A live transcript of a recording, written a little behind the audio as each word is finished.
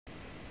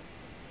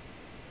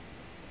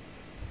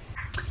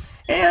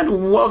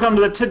And welcome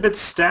to the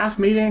TidBITS staff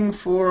meeting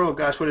for, oh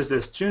gosh, what is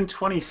this, June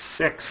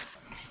 26th.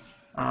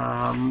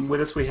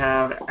 With us we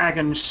have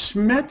Agan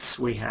Schmitz,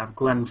 we have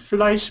Glenn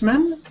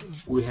Fleischman,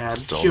 we have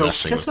Joe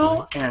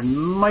Kissel, and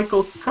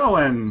Michael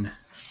Cohen.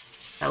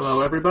 Hello,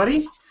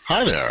 everybody.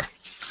 Hi there.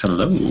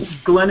 Hello.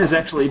 Glenn is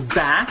actually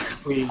back.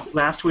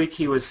 Last week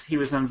he was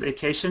on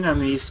vacation on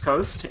the East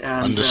Coast.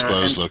 And,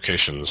 undisclosed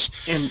locations.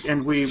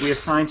 And we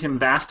assigned him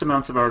vast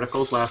amounts of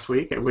articles last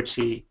week, at which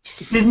he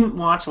didn't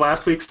watch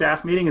last week's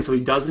staff meeting, and so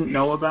he doesn't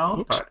know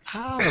about. But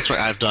that's right.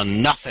 I've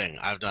done nothing.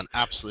 I've done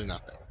absolutely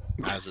nothing,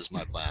 as is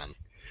my plan.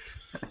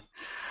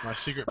 My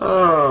secret plan.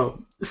 Oh,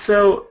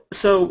 so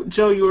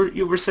Joe,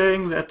 you were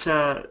saying that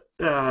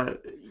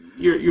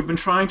you've been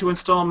trying to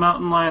install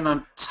Mountain Lion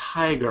on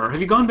Tiger.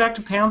 Have you gone back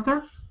to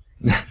Panther?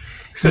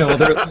 No,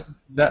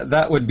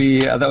 that would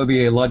be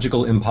a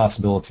logical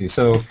impossibility.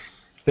 So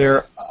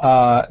there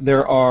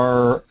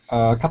are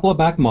a couple of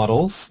Mac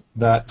models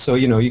that, so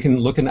you can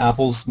look in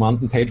Apple's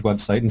Mountain Page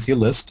website and see a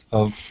list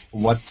of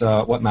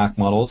what Mac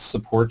models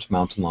support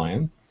Mountain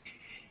Lion,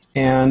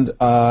 and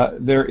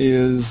there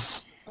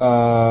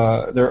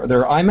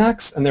are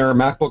iMacs and there are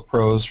MacBook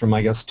Pros from,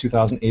 I guess,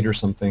 2008 or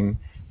something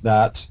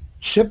that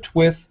shipped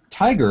with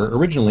Tiger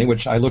originally,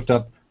 which I looked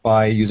up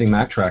by using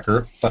Mac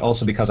Tracker, but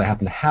also because I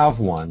happen to have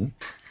one.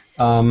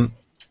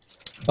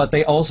 But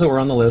they also are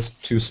on the list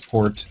to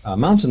support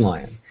Mountain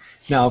Lion.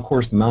 Now, of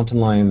course, the Mountain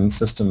Lion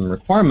system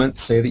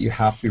requirements say that you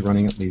have to be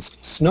running at least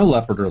Snow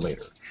Leopard or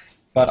later.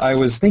 But I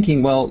was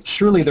thinking, well,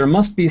 surely there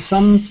must be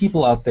some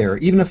people out there,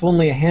 even if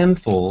only a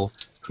handful,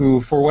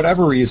 who, for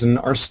whatever reason,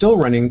 are still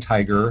running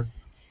Tiger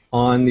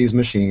on these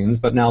machines,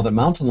 but now that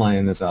Mountain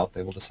Lion is out,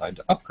 they will decide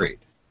to upgrade.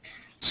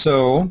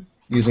 So,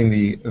 using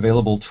the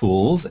available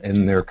tools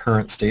in their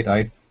current state,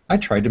 I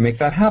tried to make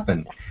that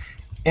happen.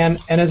 And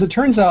as it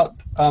turns out,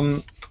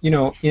 in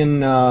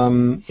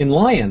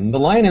Lion, the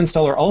Lion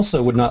installer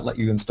also would not let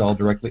you install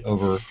directly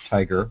over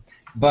Tiger,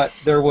 but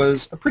there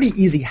was a pretty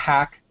easy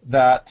hack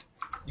that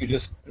you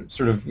just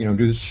sort of do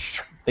this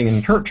thing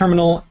in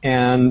terminal,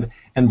 and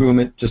boom,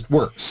 it just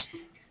works.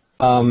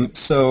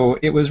 So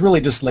it was really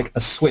just like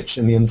a switch,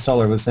 and the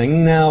installer was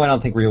saying, no, I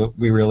don't think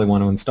we really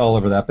want to install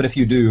over that, but if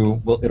you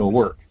do, well, it'll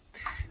work.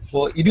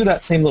 Well, you do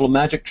that same little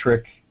magic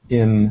trick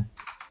in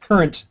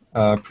current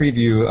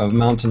preview of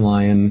Mountain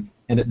Lion,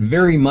 and it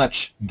very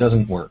much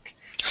doesn't work.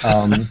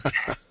 I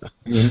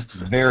mean,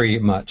 very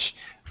much.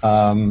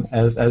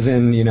 As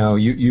in,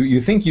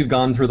 you think you've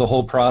gone through the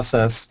whole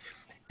process,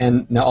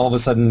 and now all of a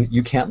sudden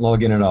you can't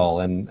log in at all,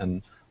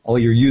 and all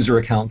your user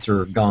accounts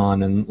are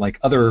gone, and like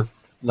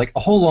a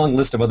whole long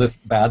list of other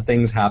bad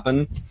things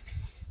happen.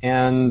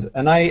 And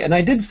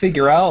I did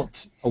figure out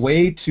a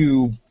way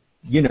to,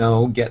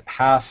 get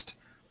past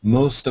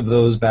most of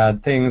those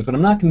bad things, but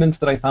I'm not convinced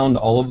that I found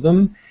all of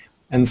them.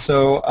 And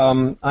so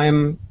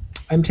I'm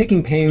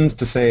taking pains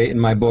to say in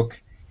my book,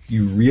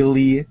 you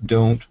really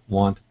don't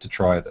want to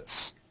try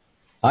this.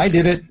 I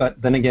did it, but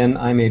then again,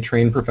 I'm a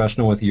trained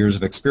professional with years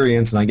of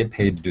experience, and I get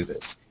paid to do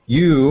this.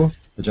 You,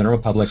 the general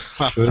public,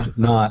 should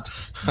not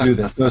do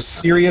this. No,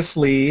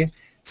 seriously,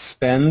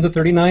 spend the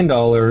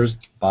 $39,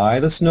 buy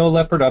the Snow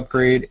Leopard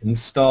upgrade,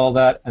 install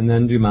that, and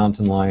then do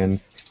Mountain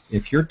Lion.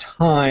 If your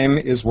time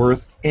is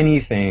worth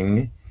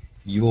anything,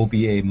 you will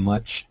be a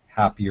much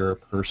happier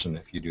person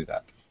if you do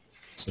that.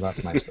 So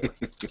that's my story.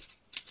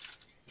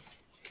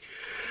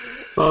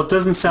 Well, it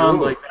doesn't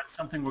sound like that's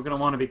something we're going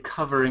to want to be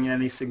covering in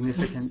any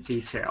significant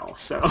detail.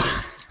 So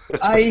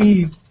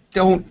I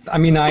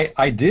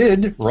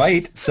did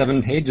write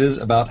 7 pages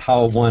about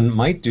how one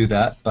might do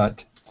that,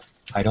 but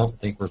I don't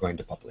think we're going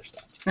to publish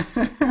that.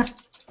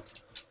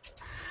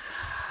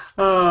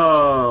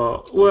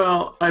 Oh,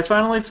 well, I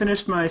finally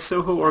finished my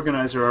Soho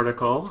Organizer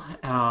article,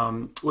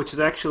 which has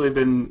actually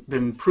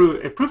been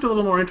proved a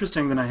little more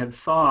interesting than I had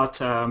thought,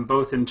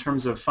 both in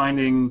terms of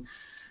finding,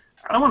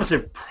 I don't want to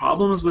say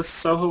problems with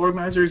Soho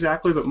Organizer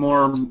exactly, but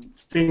more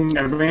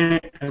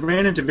I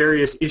ran into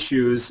various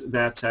issues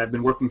that I've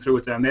been working through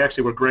with them. They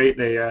actually were great.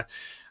 I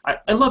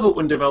love it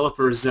when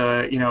developers,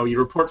 you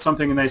report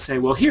something and they say,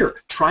 well, here,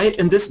 try it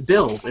in this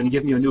build, and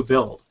give me a new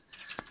build.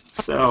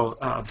 So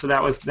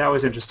that was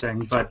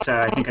interesting, but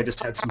I think I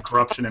just had some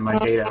corruption in my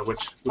data, which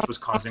was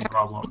causing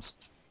problems.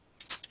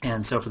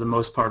 And so for the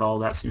most part, all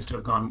that seems to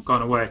have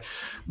gone away.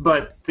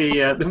 But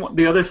the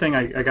other thing,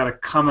 I got a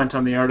comment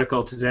on the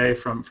article today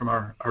from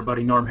our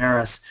buddy Norm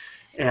Harris,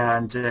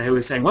 and he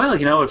was saying, well,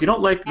 if you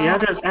don't like the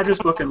address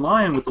book in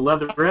Lion with the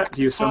leatherette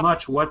view so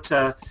much, what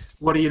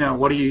do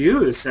you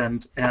use?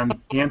 And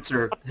the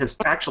answer has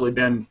actually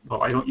been,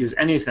 well, I don't use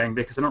anything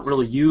because I don't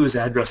really use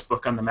address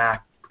book on the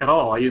Mac at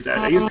all. I use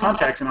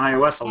contacts in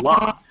iOS a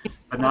lot,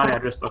 but not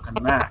address book on the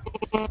Mac.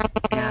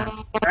 And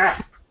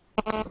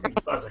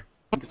buzzer.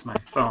 I think it's my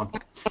phone.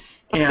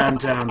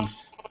 And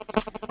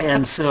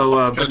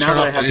so, but now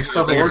that I have the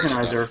Soho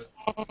Organizer,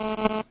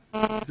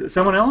 is it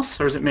someone else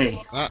or is it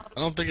me? I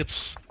don't think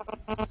it's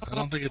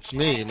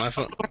me. My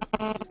phone,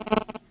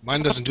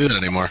 mine doesn't do that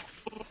anymore.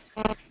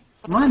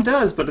 Mine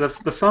does, but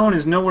the phone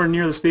is nowhere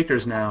near the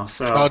speakers now.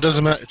 So. Oh, it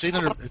doesn't matter. It's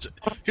 800.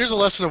 Here's a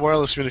lesson of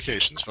wireless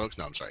communications, folks.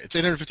 No, I'm sorry. It's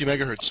 850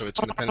 megahertz, so it's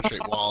going to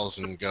penetrate walls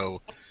and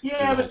go.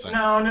 Yeah, but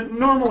no.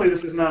 Normally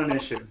this is not an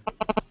issue.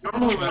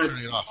 Normally,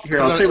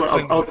 here I'll tell you what.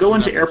 I'll go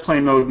into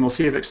airplane mode and we'll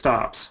see if it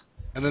stops.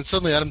 And then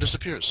suddenly Adam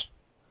disappears.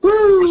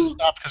 Woo! It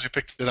stopped because you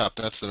picked it up.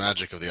 That's the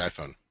magic of the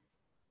iPhone.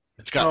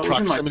 It's got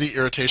proximity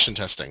irritation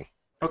testing.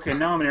 Okay,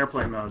 now I'm in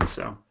airplane mode,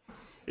 so.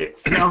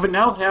 Now it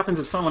happens,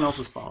 it's someone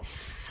else's fault.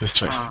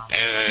 That's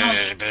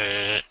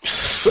right.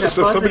 So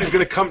somebody's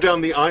going to come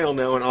down the aisle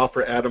now and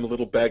offer Adam a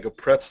little bag of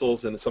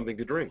pretzels and something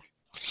to drink.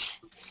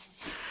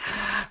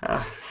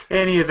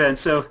 Any event,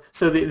 so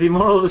the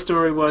moral of the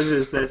story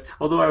is that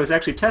although I was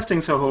actually testing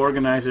Soho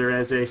Organizer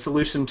as a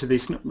solution to the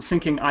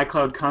syncing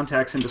iCloud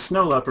contacts into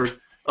Snow Leopard,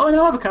 I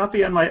now have a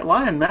copy on my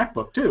Lion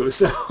MacBook too.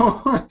 So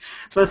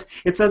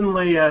it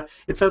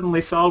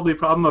suddenly solved the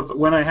problem of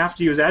when I have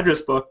to use Address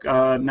Book.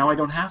 Now I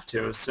don't have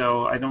to,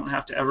 so I don't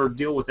have to ever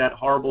deal with that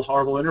horrible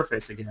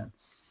interface again.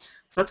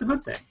 So that's a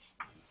good thing.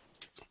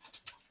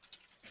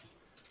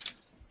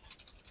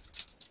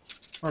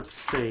 Let's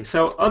see.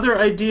 So other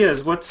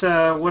ideas. What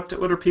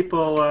are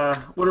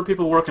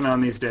people working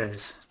on these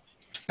days?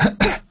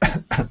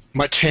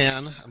 My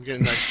tan. I'm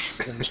getting nice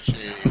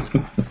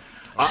shade.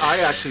 I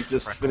actually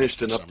just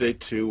finished an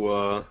update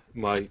to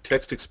my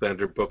text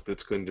expander book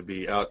that's going to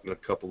be out in a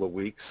couple of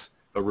weeks,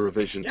 a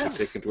revision to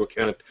take into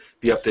account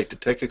the update to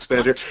text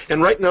expander.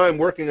 And right now I'm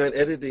working on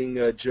editing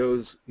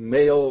Joe's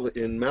Mail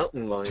in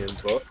Mountain Lion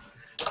book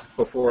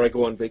before I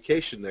go on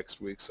vacation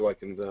next week, so I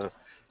can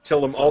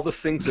tell him all the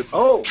things that,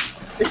 oh,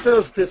 it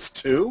does this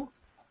too?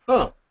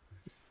 Huh.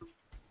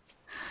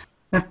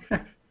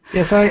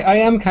 Yes, I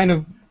am kind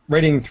of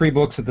writing 3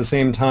 books at the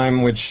same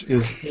time, which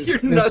is You're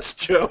nuts,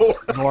 Joe.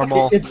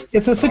 Normal.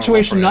 It's a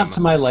situation not to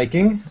my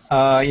liking.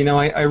 You know,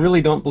 I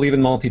really don't believe in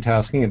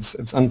multitasking.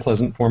 It's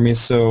unpleasant for me.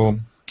 So,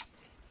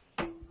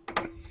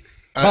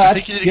 but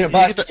you get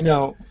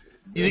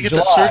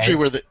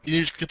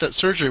that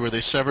surgery where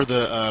they sever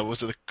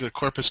the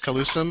corpus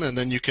callosum, and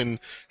then you can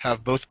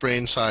have both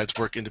brain sides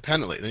work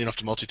independently. Then you don't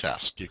have to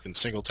multitask. You can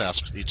single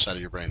task with each side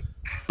of your brain.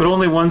 But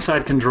only one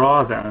side can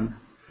draw then.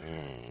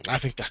 I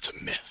think that's a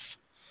myth.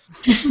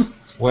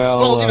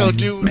 Well, you know,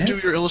 do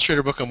your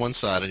Illustrator book on one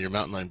side and your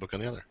Mountain Lion book on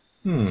the other.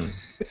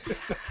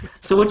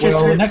 So what you're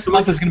saying? Next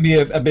month is going to be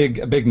a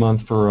big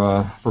month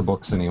for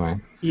books anyway.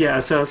 Yeah.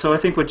 So I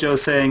think what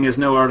Joe's saying is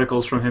no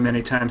articles from him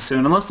anytime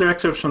soon, unless they're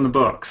excerpts from the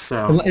books.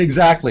 So.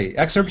 Exactly,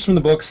 excerpts from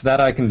the books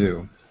that I can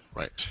do.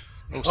 Right.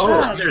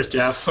 Oh, there's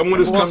Jeff. Someone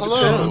has come to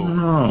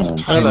town.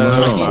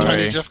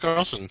 Tiny Jeff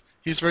Carlson.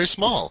 He's very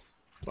small.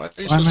 Why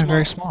am I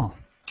very small?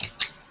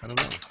 I don't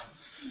know.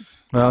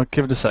 Well,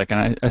 give it a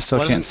second. I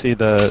still can't see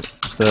the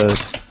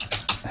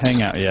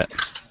Hangout yet.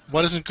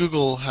 Why doesn't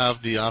Google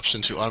have the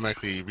option to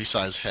automatically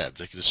resize heads?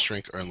 They can just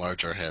shrink or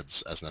enlarge our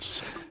heads as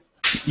necessary.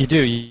 You do.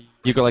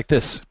 You go like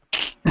this.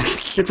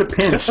 It's a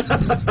pinch.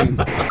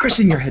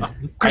 Crushing your head.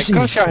 Crushing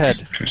your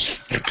head.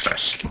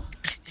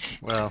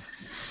 Well,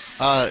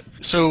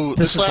 so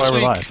this is why we're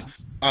live.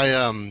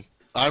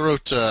 I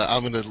wrote.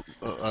 I'm going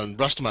to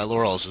rest of my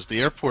laurels is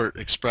the Airport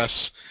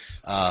Express.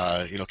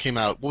 Came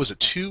out, what was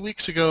it, 2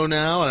 weeks ago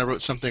now, and I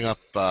wrote something up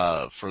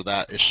for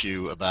that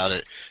issue about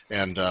it,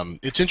 and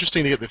it's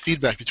interesting to get the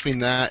feedback between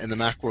that and the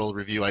Macworld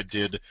review I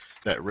did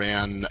that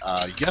ran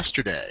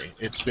yesterday.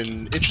 It's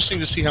been interesting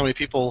to see how many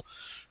people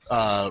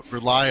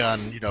rely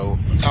on,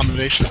 a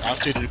combination of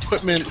outdated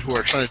equipment who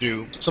are trying to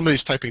do,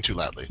 somebody's typing too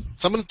loudly.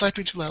 Someone's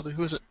typing too loudly,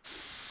 who is it?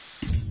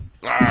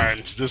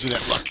 Does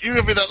that look? You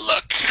give me that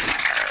look!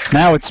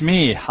 Now it's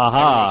me,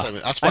 haha.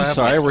 I'm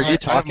sorry, were you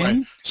talking? I have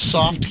my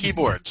soft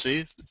keyboard,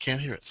 see?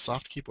 Can't hear it,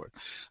 soft keyboard.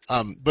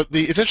 But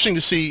it's interesting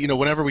to see,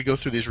 whenever we go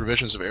through these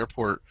revisions of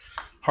airport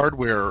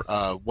hardware,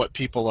 what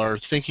people are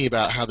thinking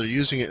about, how they're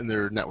using it in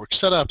their network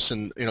setups,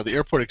 and, the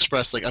Airport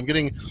Express, I'm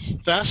getting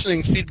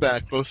fascinating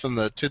feedback both from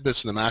the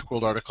TidBITS and the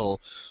Macworld article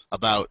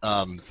about,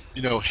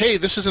 hey,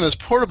 this isn't as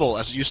portable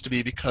as it used to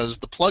be because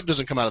the plug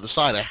doesn't come out of the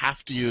side. I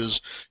have to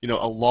use,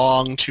 a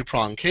long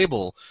 2-prong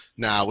cable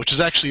now, which is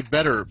actually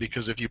better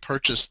because if you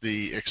purchase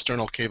the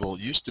external cable,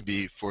 it used to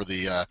be for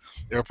the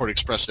Airport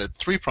Express, it had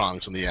 3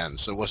 prongs in the end,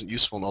 so it wasn't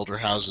useful in older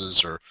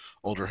houses or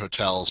older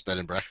hotels, bed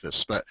and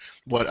breakfasts. But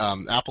what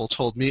Apple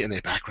told me in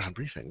a background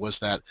briefing was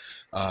that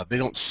they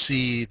don't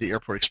see the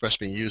Airport Express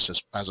being used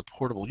as a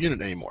portable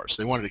unit anymore.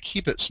 So they wanted to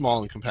keep it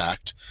small and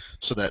compact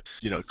so that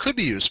it could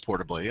be used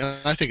portably.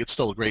 And I think it's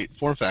still a great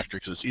form factor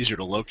because it's easier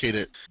to locate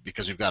it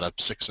because you've got a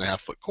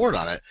 6.5-foot cord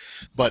on it.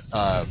 But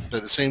at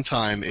the same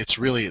time, it's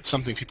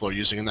something people are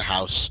using in the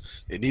house.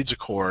 It needs a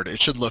cord. It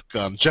should look.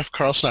 Jeff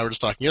Carlson and I were just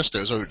talking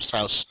yesterday. I was over at his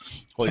house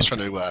while he's trying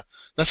to.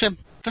 That's him.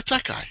 That's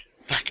that guy.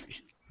 That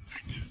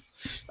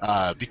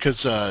guy.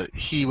 Because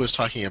he was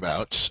talking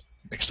about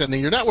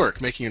extending your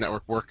network, making your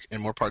network work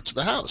in more parts of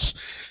the house.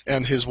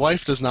 And his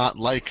wife does not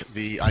like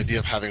the idea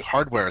of having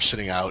hardware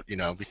sitting out,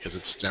 because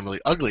it's generally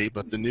ugly,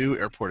 but the new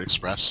Airport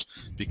Express,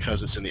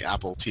 because it's in the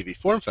Apple TV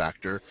form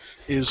factor,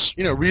 is,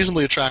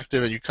 reasonably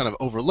attractive, and you kind of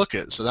overlook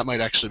it, so that might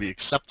actually be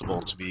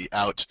acceptable to be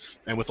out,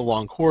 and with a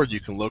long cord, you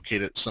can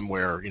locate it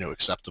somewhere,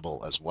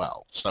 acceptable as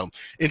well. So,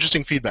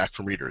 interesting feedback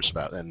from readers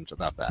about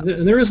that.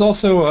 There is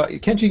also,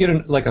 can't you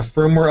get like a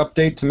firmware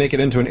update to make it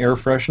into an air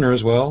freshener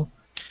as well?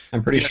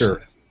 I'm pretty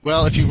sure.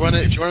 Well, if you run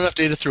enough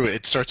data through it,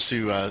 it starts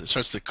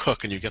to cook,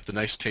 and you get the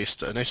nice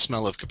taste, a nice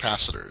smell of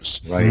capacitors.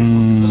 Right.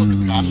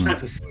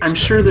 I'm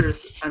sure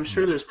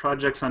there's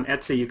projects on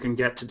Etsy you can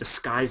get to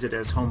disguise it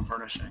as home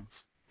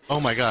furnishings. Oh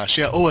my gosh,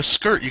 yeah. Oh, a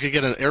skirt. You could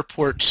get an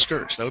airport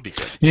skirt. That would be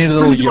good. You need a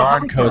little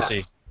yarn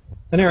cozy.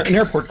 An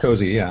airport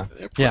cozy, yeah.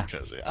 Airport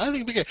cozy. I think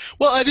it'd be good.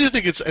 Well, I do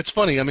think it's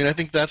funny. I mean, I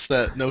think that's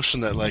that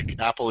notion that like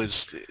Apple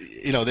is,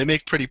 they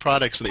make pretty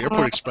products. And the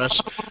Airport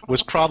Express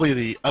was probably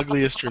the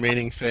ugliest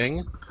remaining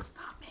thing.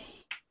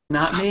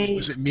 Not me.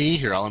 Was it me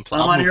here? I'm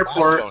on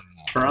airport.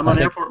 Or I'm on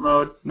airport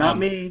mode. Not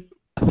me.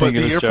 But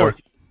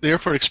the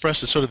Airport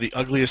Express is sort of the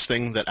ugliest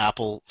thing that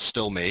Apple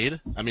still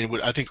made. I mean,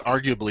 I think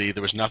arguably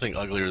there was nothing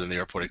uglier than the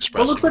Airport Express.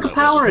 Well, it looks like a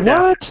power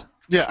adapter.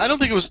 Yeah, I don't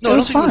think it was. No, it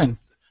was fine.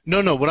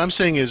 No. What I'm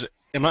saying is,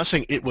 I'm not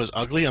saying it was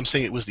ugly. I'm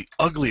saying it was the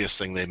ugliest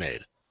thing they made.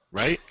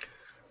 Right?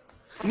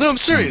 No, I'm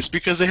serious,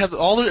 because they have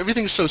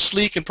everything's so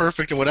sleek and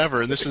perfect and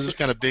whatever, and this is this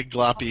kind of big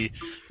gloppy,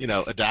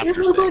 adapter. It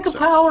looks like a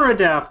power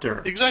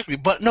adapter. Exactly,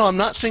 but no, I'm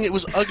not saying it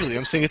was ugly.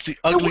 I'm saying it's the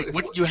ugly.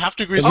 What you have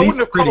to agree. I wouldn't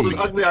have called it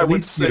ugly. I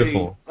would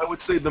beautiful.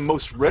 say the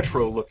most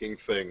retro-looking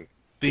thing.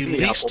 The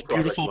least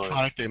beautiful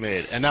product they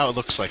made, and now it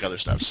looks like other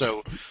stuff.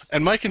 So,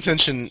 and my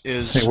contention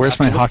is. Hey, where's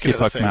my hockey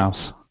puck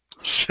mouse?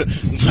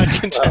 My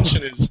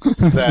contention is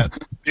that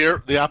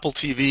the Apple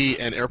TV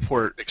and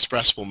Airport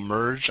Express will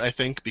merge, I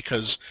think,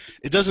 because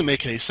it doesn't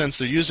make any sense.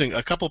 They're using,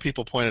 a couple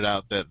people pointed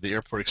out that the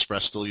Airport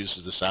Express still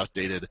uses this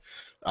outdated,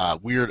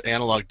 weird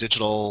analog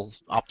digital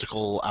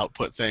optical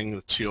output thing,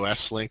 the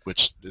TOS link,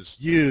 which is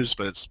used,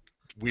 but it's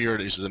weird.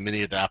 It uses a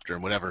mini adapter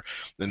and whatever.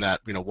 Then that,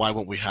 why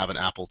won't we have an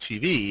Apple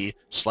TV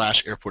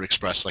 / Airport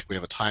Express like we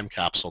have a time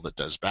capsule that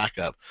does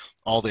backup?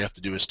 All they have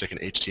to do is stick an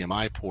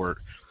HDMI port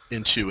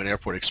into an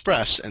Airport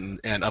Express and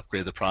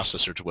upgrade the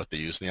processor to what they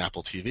use in the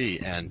Apple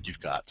TV, and you've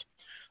got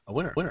a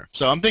winner.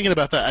 So I'm thinking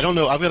about that. I don't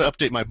know. I've got to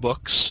update my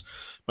book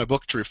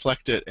to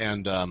reflect it,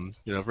 and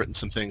I've written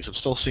some things. I'm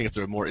still seeing if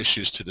there are more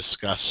issues to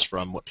discuss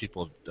from what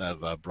people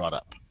have brought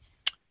up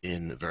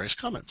in various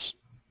comments.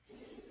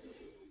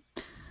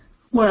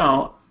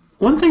 Well,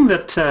 one thing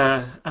that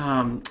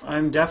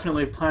I'm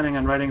definitely planning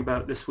on writing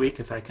about this week,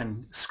 if I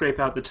can scrape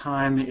out the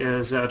time,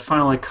 is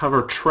finally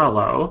cover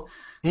Trello,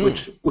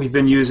 which we've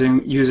been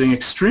using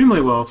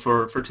extremely well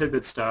for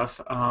TidBITS stuff.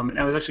 And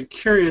I was actually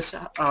curious,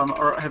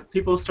 or have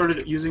people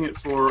started using it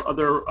for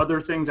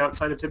other things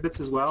outside of TidBITS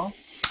as well?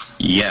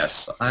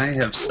 Yes, I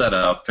have set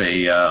up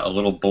a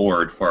little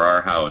board for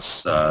our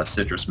house,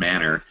 Citrus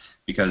Manor,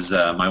 because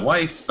my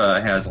wife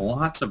has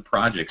lots of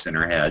projects in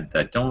her head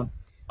that don't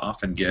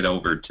often get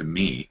over to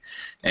me,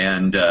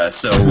 and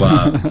so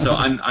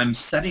I'm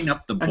setting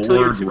up the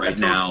board right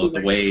now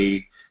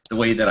the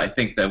way that I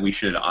think that we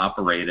should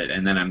operate it,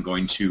 and then I'm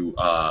going to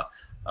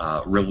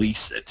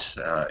release it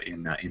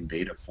in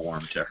beta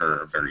form to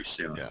her very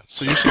soon. Yeah.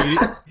 So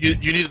you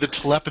needed the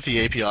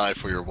telepathy API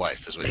for your wife,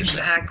 is what you're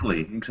saying.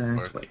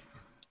 Exactly.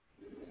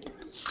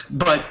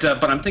 But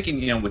I'm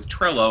thinking, with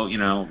Trello,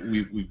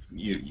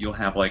 you'll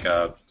have like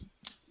a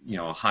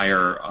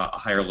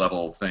higher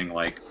level thing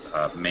like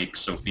make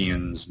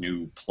Sophian's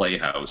new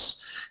playhouse,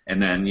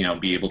 and then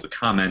be able to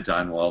comment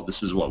on, well,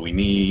 this is what we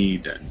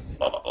need and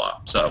blah blah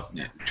blah. So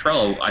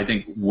Trello, I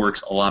think,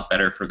 works a lot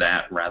better for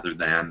that rather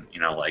than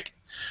like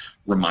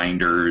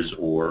reminders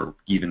or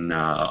even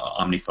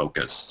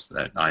OmniFocus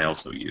that I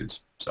also use.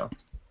 So.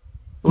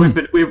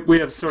 We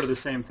have sort of the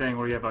same thing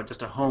where you have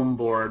just a home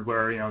board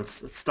where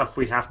it's stuff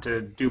we have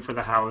to do for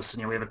the house,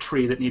 and we have a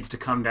tree that needs to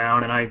come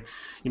down, and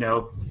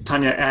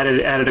Tanya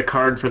added a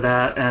card for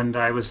that, and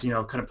I was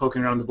kind of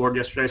poking around the board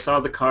yesterday. I saw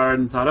the card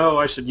and thought, oh,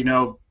 I should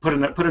put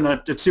in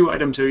a to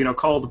item to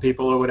call the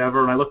people or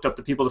whatever, and I looked up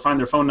the people to find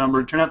their phone number,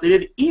 and it turned out they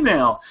did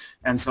email,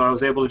 and so I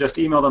was able to just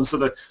email them. So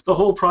the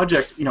whole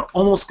project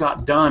almost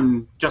got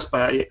done just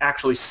by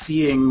actually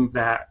seeing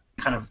that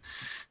kind of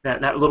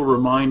that little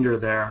reminder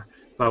there.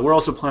 But we're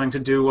also planning to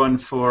do one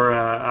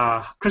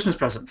for Christmas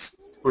presents.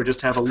 We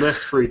just have a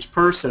list for each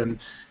person,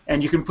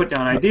 and you can put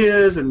down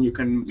ideas, and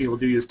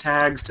we'll use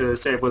tags to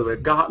say whether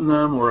they've gotten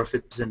them or if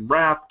it's been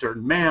wrapped or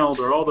mailed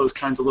or all those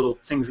kinds of little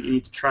things that you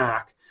need to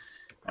track.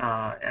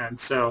 But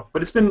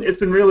it's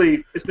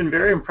been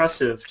very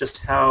impressive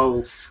just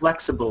how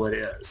flexible it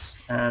is,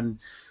 and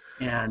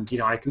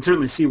I can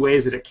certainly see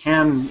ways that it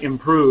can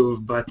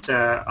improve, but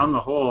on the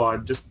whole,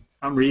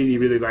 I'm really,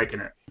 really liking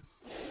it.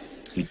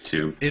 Me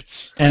too.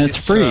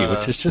 It's free,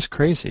 which is just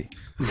crazy.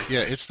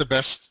 Yeah, it's the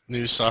best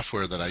new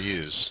software that I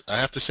use.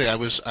 I have to say, I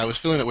was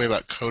feeling that way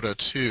about Coda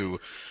too.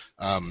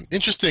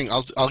 Interesting.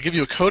 I'll give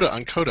you a coda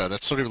on coda.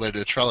 That's sort of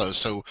related to Trello.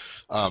 So,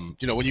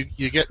 you know, when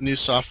you get new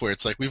software,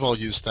 it's like we've all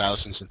used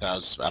thousands and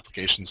thousands of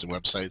applications and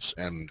websites,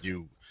 and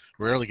you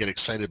rarely get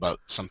excited about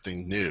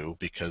something new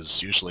because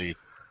usually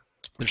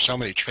there's so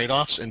many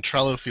trade-offs, and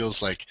Trello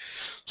feels like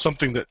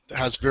something that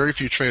has very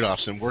few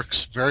trade-offs and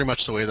works very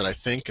much the way that I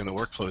think, and the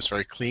workflow is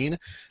very clean.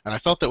 And I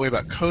felt that way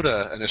about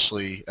Coda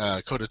initially,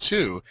 Coda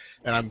 2,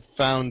 and I've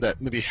found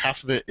that maybe half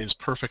of it is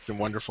perfect and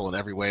wonderful in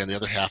every way, and the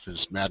other half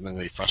is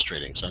maddeningly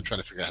frustrating. So I'm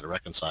trying to figure out how to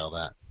reconcile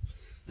that.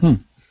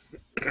 Isn't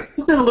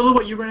that a little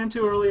what you ran into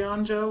early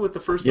on, Joe, with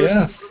the first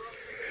version?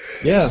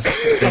 Yes.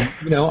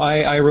 You know,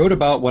 I wrote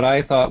about what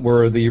I thought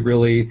were the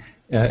really,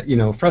 you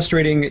know,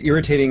 frustrating,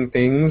 irritating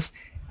things,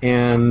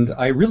 and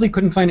I really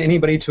couldn't find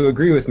anybody to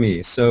agree with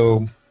me.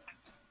 So,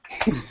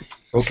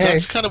 okay.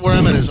 That's kind of where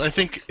I'm at. Is I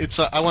think it's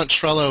I want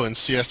Trello and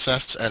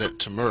CSS Edit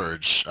to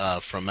merge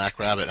from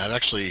MacRabbit. I've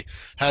actually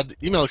had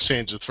email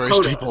exchanges with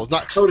various people.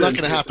 Not going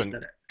to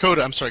happen.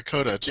 Coda, I'm sorry,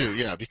 Coda too.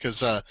 Yeah, because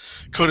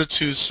Coda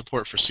 2's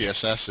support for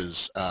CSS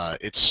is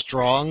it's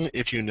strong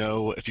if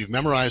you've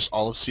memorized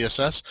all of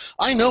CSS.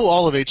 I know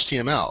all of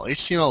HTML.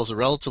 HTML is a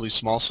relatively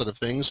small set of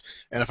things,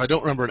 and if I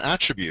don't remember an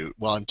attribute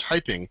while I'm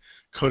typing,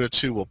 Coda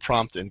 2 will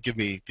prompt and give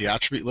me the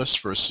attribute list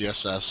for a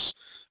CSS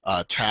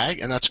tag,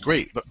 and that's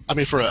great. But I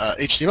mean, for a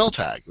HTML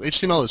tag,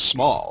 HTML is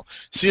small.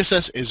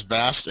 CSS is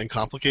vast and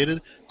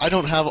complicated.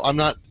 I'm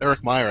not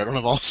Eric Meyer. I don't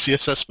have all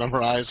CSS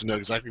memorized and know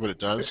exactly what it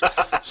does.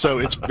 So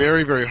it's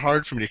very, very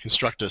hard for me to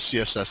construct a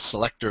CSS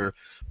selector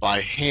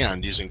by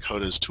hand using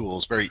Coda's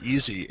tools. Very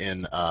easy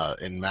in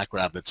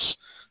MacRabbit's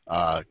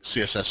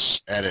CSS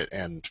Edit,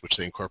 and which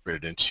they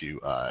incorporated into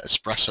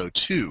Espresso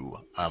 2.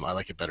 I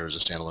like it better as a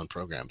standalone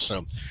program.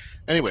 So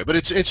anyway, but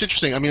it's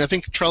interesting. I mean, I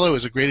think Trello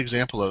is a great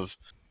example of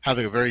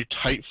having a very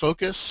tight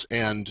focus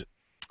and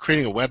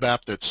creating a web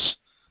app that's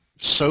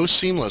so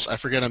seamless. I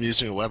forget I'm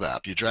using a web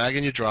app. You drag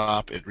and you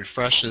drop, it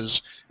refreshes,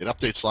 it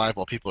updates live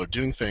while people are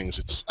doing things.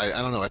 I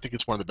don't know, I think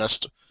it's one of the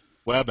best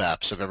web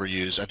apps I've ever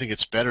used. I think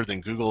it's better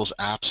than Google's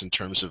apps in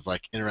terms of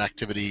like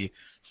interactivity,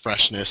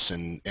 freshness,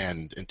 and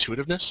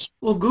intuitiveness.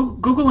 Well,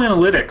 Google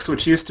Analytics,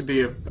 which used to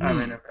be a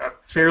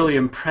fairly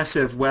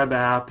impressive web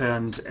app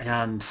and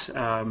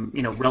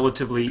you know,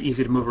 relatively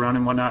easy to move around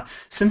and whatnot,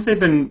 since they've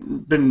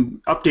been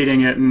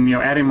updating it and, you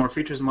know, adding more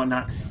features and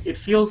whatnot, it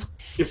feels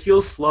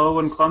slow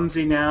and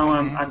clumsy now.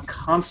 I'm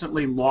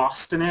constantly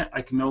lost in it.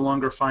 I can no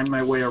longer find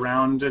my way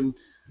around, and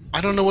I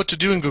don't know what to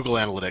do in Google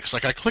Analytics.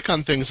 Like, I click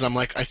on things and I'm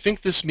like, I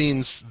think this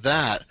means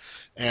that,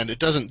 and it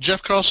doesn't.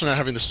 Jeff Carlson and I were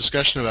having this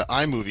discussion about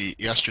iMovie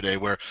yesterday,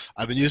 where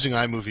I've been using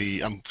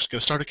iMovie. I'm going to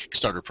start a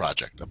Kickstarter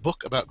project, a book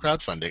about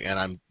crowdfunding, and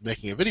I'm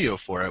making a video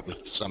for it with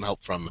some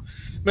help from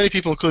many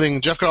people, including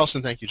Jeff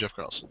Carlson. Thank you, Jeff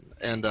Carlson.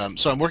 And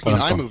so I'm working in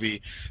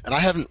iMovie, and I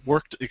haven't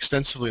worked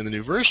extensively in the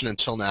new version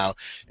until now,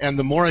 and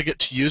the more I get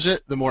to use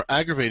it, the more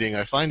aggravating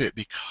I find it,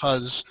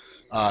 because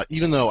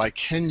even though I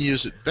can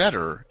use it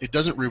better, it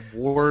doesn't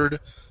reward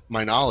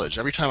my knowledge.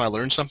 Every time I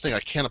learn something, I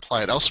can't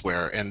apply it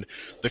elsewhere, and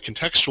the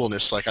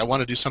contextualness, like I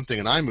want to do something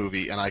in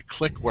iMovie, and I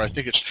click where I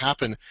think it should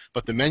happen,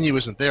 but the menu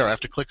isn't there. I have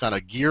to click on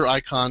a gear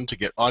icon to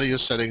get audio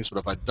settings, but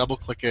if I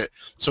double-click it,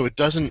 so it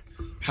doesn't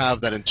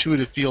have that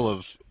intuitive feel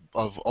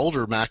of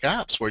older Mac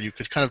apps where you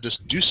could kind of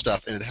just do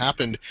stuff and it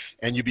happened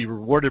and you'd be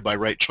rewarded by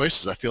right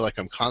choices. I feel like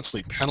I'm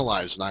constantly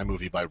penalized in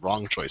iMovie by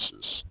wrong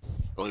choices.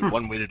 Only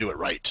one way to do it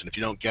right, and if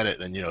you don't get it,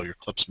 then, you know, your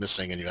clip's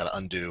missing and you got to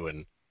undo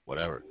and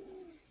whatever.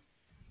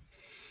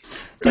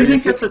 Do you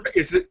think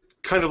is it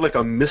kind of like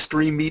a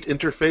mystery meat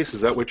interface?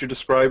 Is that what you're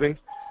describing?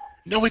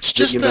 No, it's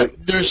just that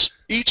there's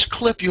each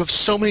clip, you have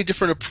so many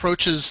different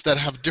approaches that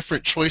have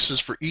different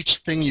choices for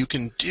each thing you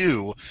can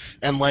do,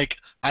 and like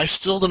I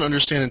still don't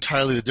understand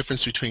entirely the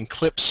difference between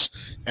clips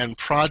and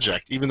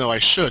project, even though I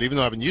should, even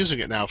though I've been using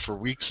it now for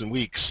weeks and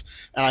weeks.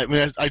 And I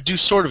mean, I do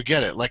sort of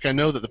get it. Like, I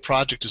know that the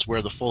project is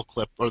where the full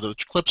clip, or the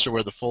clips are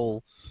where the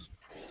full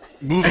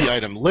movie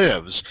item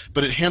lives,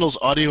 but it handles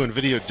audio and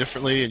video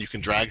differently, and you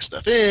can drag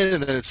stuff in,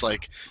 and then it's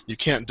like you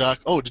can't duck.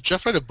 Oh, did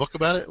Jeff write a book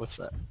about it? What's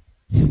that?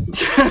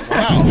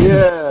 Wow.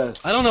 Yes.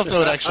 I don't know if that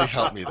would actually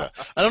help me, though.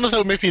 I don't know if that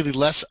would make me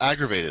less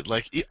aggravated.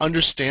 Like,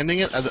 understanding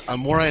it, the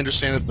more I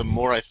understand it, the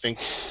more I think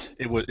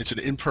it's an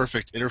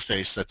imperfect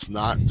interface that's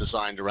not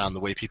designed around the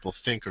way people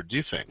think or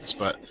do things,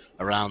 but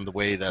around the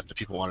way that the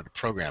people wanted to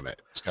program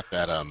it. It's got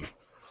that,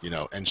 you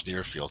know,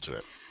 engineer feel to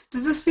it.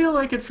 Does this feel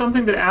like it's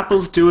something that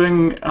Apple's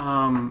doing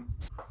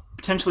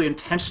potentially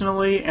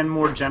intentionally and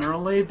more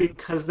generally?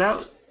 Because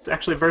that's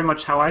actually very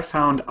much how I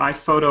found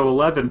iPhoto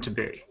 11 to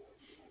be.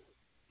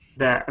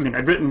 That, I mean,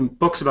 I'd written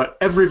books about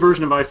every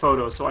version of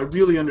iPhoto, so I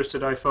really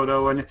understood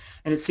iPhoto, and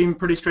it seemed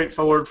pretty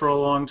straightforward for a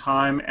long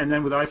time. And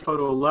then with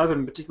iPhoto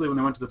 11, particularly when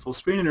I went to the full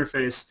screen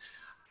interface,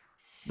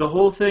 the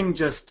whole thing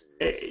just,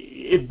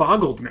 it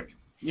boggled me.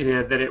 You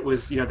know, that it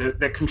was, you know,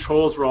 the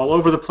controls were all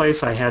over the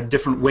place. I had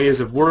different ways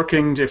of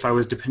working. If I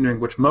was depending on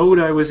which mode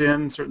I was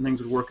in, certain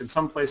things would work in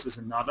some places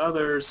and not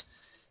others.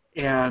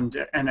 and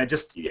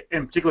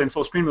particularly in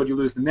full screen mode, you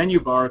lose the menu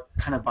bar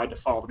kind of by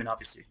default. I mean,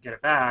 obviously you can get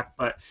it back,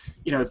 but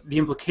the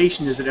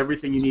implication is that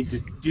everything you need to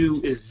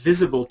do is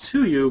visible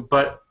to you,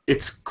 but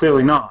it's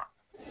clearly not.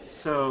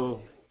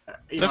 So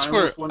I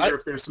almost wonder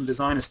if there's some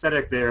design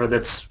aesthetic there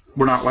that's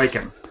we're not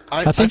liking.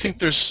 I think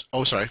there's.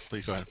 Oh, sorry.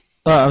 Please go ahead.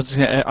 I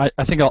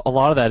think a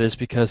lot of that is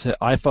because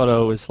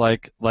iPhoto is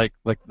like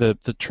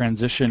the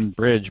transition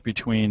bridge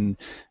between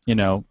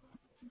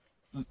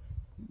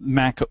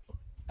Mac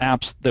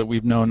apps that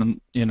we've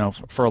known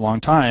for a long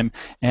time,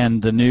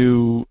 and the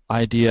new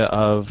idea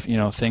of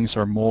things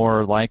are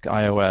more like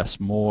iOS,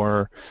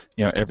 more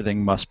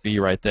everything must be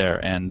right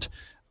there. And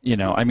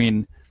I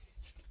mean,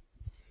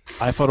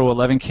 iPhoto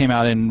 11 came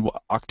out in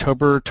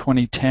October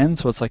 2010,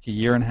 so it's like a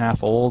year and a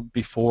half old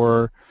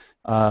before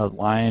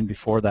Lion,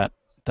 before that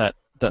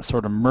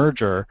sort of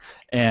merger.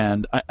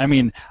 And I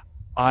mean,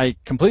 I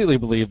completely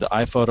believe that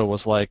iPhoto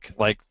was like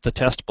the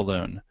test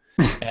balloon.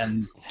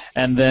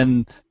 and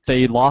then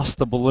they lost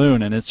the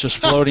balloon, and it's just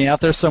floating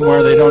out there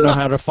somewhere. They don't know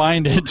how to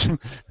find it,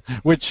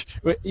 which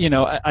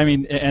I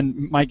mean,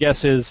 and my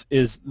guess is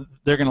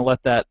they're going to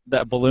let that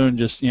balloon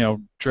just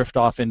drift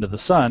off into the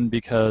sun,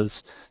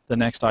 because the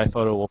next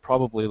iPhoto will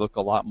probably look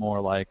a lot more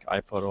like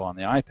iPhoto on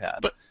the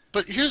iPad.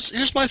 But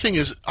here's my thing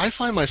is, I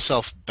find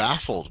myself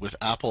baffled with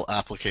Apple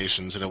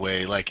applications in a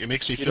way. Like, it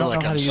makes me feel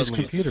like I'm suddenly. You don't know how to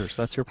use computers.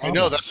 That's your problem.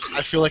 I know.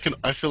 I feel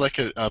like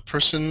a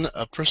person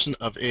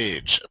of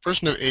age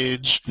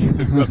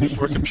who grew up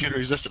before a computer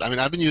existed. I mean,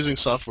 I've been using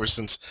software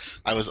since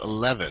I was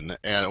 11,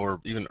 or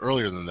even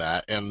earlier than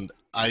that, and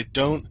I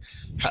don't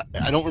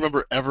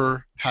remember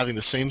ever having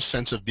the same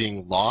sense of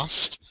being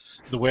lost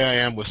the way I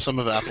am with some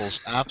of Apple's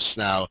apps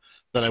now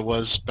that I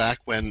was back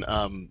when.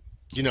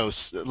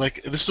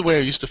 Like, this is the way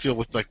I used to feel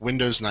with like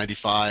Windows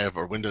 95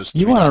 or Windows 3.1.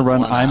 You want to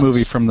run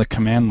iMovie from the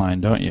command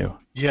line, don't you?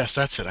 Yes,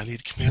 that's it. I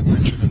need command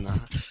line driven.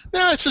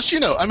 No, it's just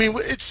I mean,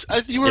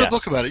 you wrote a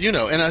book about it,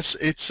 and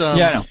it's I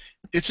know.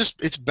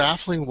 It's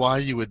baffling why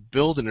you would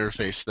build an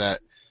interface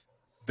that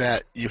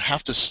you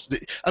have to.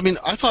 I mean,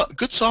 I thought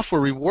good software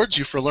rewards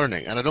you for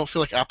learning, and I don't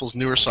feel like Apple's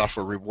newer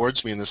software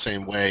rewards me in the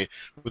same way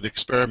with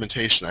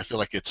experimentation. I feel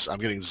like I'm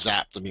getting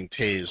zapped. I'm being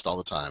tased all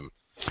the time.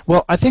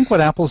 Well, I think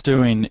what Apple's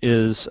doing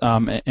is,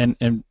 and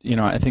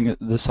I think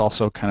this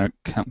also kind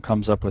of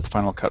comes up with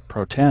Final Cut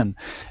Pro 10,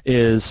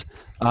 is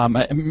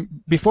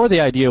before the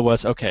idea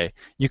was, okay,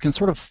 you can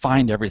sort of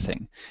find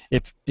everything.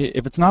 If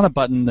it's not a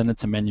button, then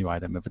it's a menu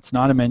item. If it's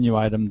not a menu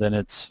item, then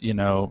it's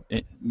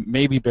it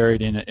may be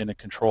buried in a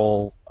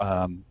control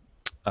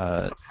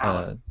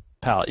palette.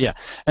 Yeah,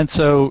 and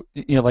so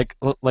like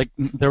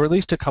there were at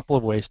least a couple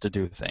of ways to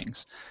do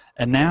things,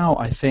 and now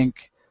I think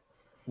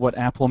what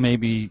Apple may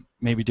be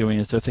doing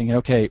is they're thinking,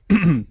 okay,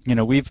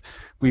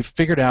 we've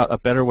figured out a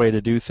better way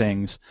to do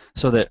things,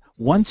 so that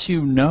once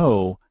you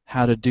know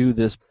how to do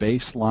this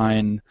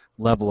baseline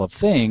level of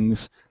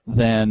things,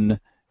 then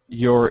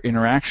your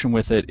interaction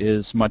with it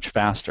is much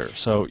faster.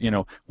 So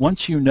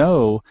once you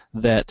know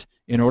that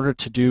in order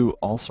to do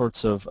all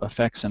sorts of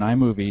effects in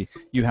iMovie,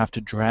 you have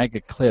to drag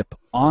a clip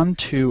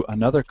onto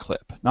another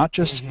clip, not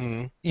just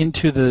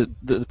into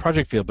the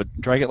project field, but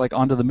drag it like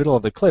onto the middle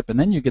of the clip, and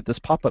then you get this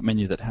pop-up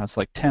menu that has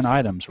like 10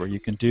 items where you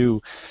can do,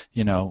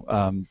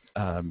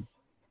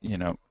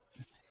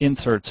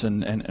 inserts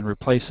and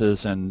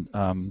replaces, and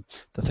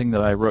the thing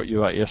that I wrote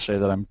you out yesterday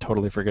that I'm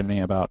totally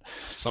forgetting about.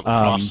 Something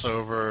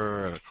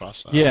crossover and a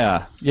cross.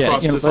 Yeah.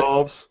 Cross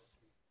dissolves.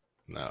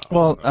 No.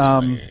 Well,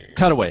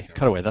 cutaway.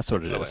 That's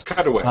what it is.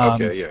 Cutaway.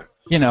 Okay, yeah.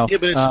 Yeah,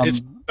 but it's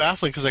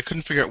baffling because I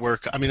couldn't figure out where.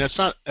 I mean, it's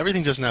not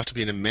everything doesn't have to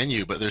be in a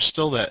menu, but there's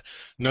still that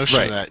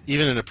notion that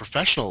even in a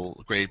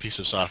professional grade piece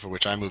of software,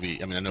 which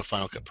iMovie, I mean, I know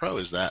Final Cut Pro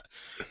fills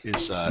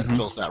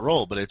that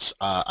role, but it's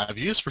I've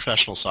used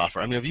professional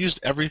software. I mean, I've used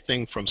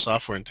everything from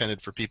software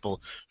intended for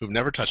people who've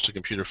never touched a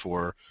computer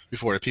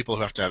before to people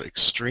who have to have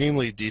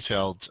extremely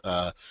detailed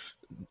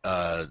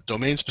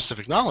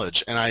domain-specific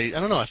knowledge, and I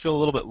don't know, I feel a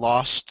little bit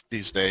lost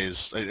these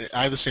days.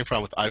 I have the same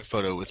problem with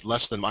iPhoto with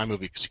less than iMovie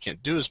because you can't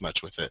do as much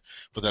with it,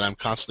 but then I'm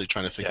constantly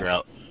trying to figure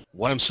out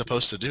what I'm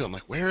supposed to do. I'm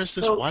like, where is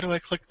this? Why do I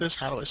click this?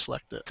 How do I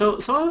select it?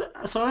 So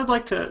I'd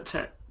like to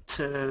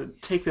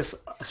take this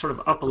sort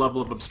of up a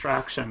level of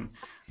abstraction.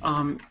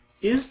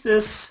 Is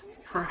this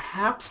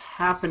perhaps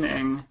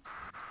happening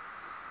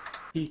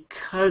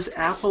because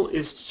Apple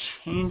is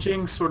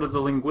changing sort of the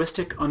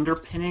linguistic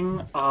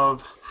underpinning of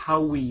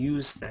how we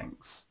use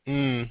things?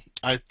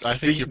 I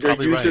think you're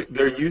probably right.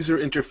 Their user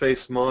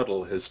interface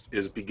model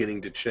is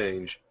beginning to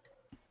change.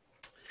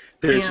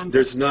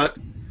 There's not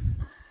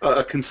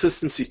a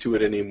consistency to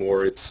it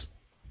anymore. It's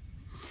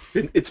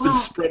been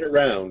spread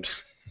around.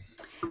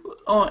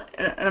 Oh,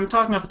 and I'm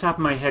talking off the top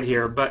of my head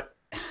here, but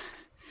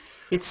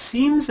it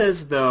seems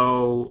as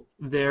though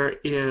there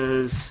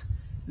is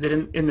that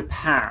in the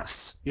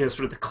past,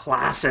 sort of the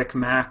classic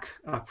Mac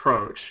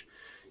approach,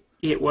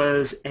 it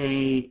was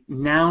a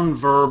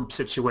noun-verb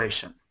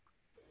situation.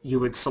 You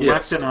would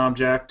select an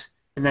object,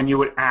 and then you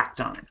would act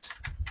on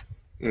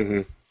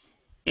it.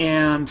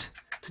 And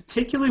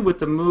particularly with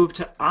the move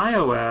to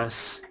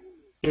iOS,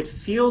 it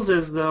feels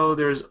as though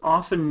there's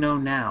often no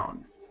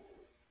noun,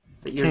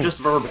 that you're just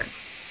verbing.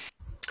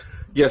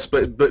 Yes,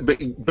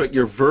 but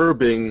you're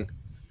verbing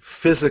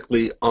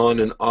physically on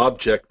an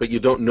object, but you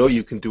don't know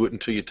you can do it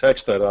until you touch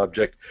that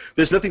object.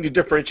 There's nothing to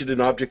differentiate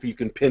an object that you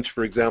can pinch,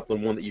 for example,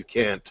 and one that you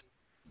can't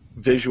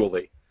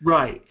visually.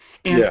 Right.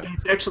 And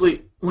it's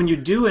actually, when you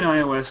do in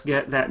iOS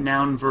get that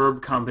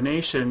noun-verb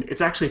combination,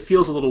 it actually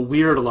feels a little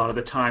weird a lot of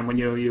the time when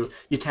you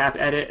tap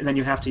edit and then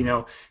you have to,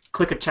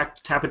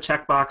 tap a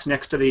checkbox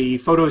next to the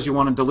photos you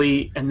want to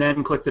delete and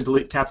then click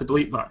the tap the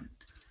delete button.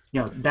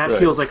 That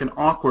feels like an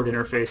awkward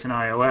interface in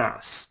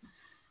iOS.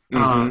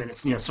 And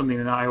it's something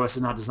that iOS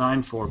is not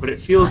designed for. But it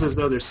feels as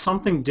though there's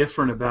something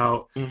different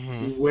about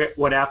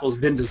what Apple's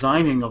been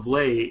designing of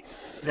late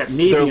that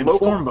may be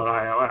informed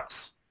by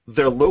iOS.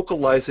 They're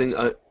localizing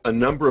a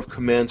number of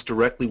commands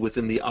directly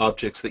within the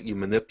objects that you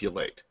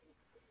manipulate.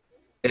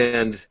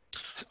 And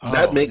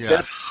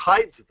that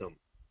hides them,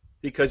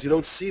 because you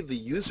don't see the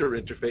user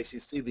interface, you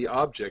see the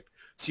object,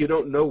 so you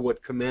don't know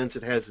what commands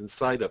it has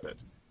inside of it.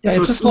 Yeah,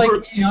 so it's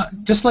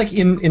just like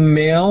in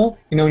Mail,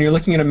 when you're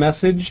looking at a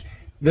message,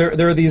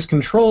 there are these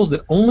controls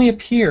that only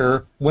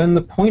appear when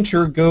the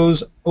pointer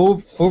goes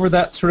over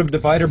that sort of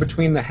divider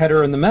between the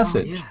header and the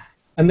message. Oh, yeah.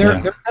 And there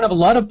are kind of a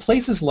lot of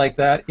places like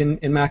that in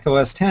Mac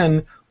OS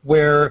X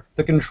where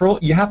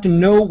you have to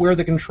know where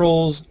the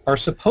controls are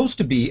supposed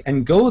to be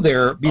and go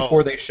there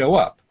before they show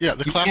up. Yeah,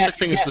 the classic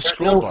thing is the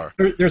scroll bar.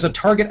 There's a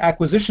target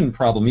acquisition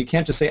problem. You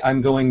can't just say,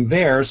 I'm going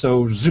there,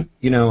 so zoop,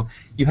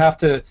 you have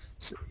to,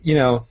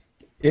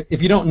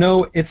 if you don't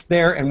know it's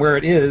there and where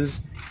it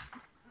is,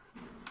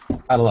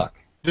 out of luck.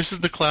 This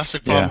is the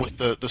classic problem with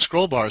the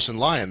scroll bars in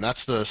Lion.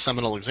 That's the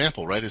seminal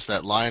example, right? Is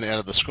that Lion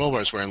added the scroll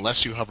bars where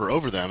unless you hover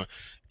over them,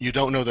 you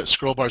don't know that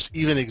scroll bars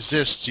even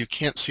exist. You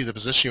can't see the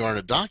position you are in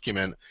a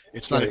document.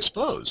 It's not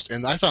exposed.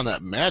 And I found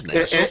that maddening.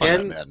 I still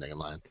find that maddening in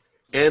Lion.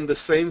 And the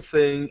same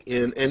thing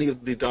in any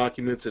of the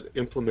documents that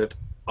implement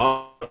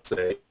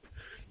autosave.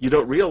 You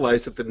don't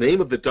realize that the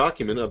name of the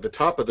document at the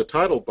top of the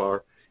title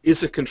bar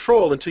is a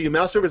control until you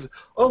mouse over and say,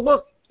 oh,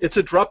 look, it's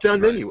a drop-down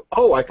menu.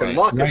 Oh, I can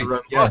lock it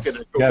or unlock it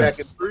and go back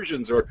in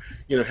versions or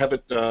have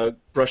it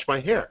brush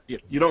my hair.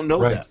 You don't know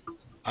that.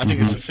 I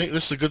think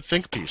this is a good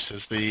think piece.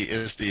 Is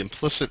the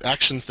implicit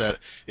actions that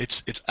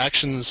it's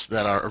actions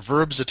that are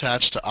verbs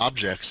attached to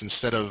objects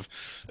instead of,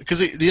 because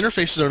the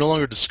interfaces are no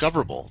longer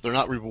discoverable. They're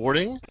not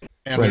rewarding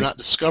and they're not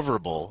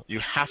discoverable.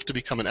 You have to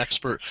become an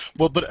expert.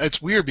 Well, but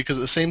it's weird because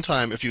at the same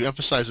time, if you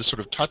emphasize this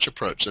sort of touch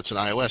approach that's in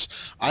iOS,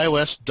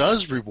 iOS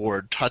does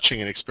reward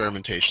touching and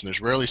experimentation.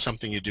 There's rarely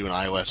something you do in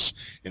iOS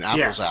in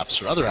Apple's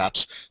apps or other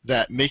apps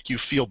that make you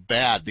feel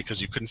bad because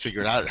you couldn't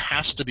figure it out. It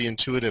has to be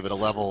intuitive at a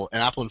level,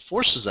 and Apple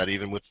enforces that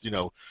even with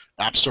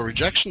App Store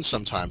rejection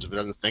sometimes if it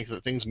doesn't think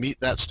that things meet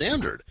that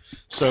standard.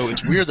 So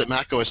it's weird that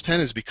Mac OS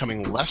X is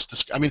becoming less.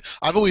 I mean,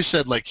 I've always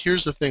said,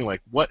 here's the thing,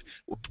 what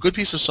a good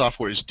piece of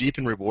software is deep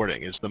and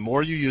rewarding. Is the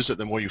more you use it,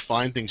 the more you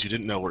find things you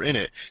didn't know were in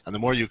it, and the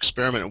more you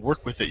experiment and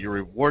work with it, you're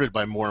rewarded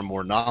by more and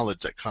more knowledge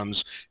that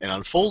comes and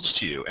unfolds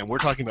to you. And we're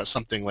talking about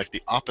something like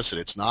the opposite.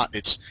 It's not.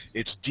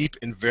 It's deep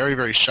and very,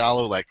 very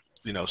shallow,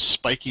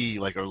 spiky,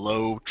 or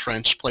low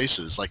trench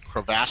places, like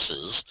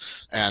crevasses,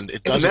 and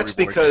it doesn't. And that's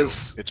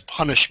because it's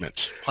punishment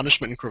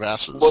in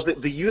crevasses. Well,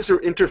 the user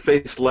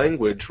interface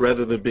language,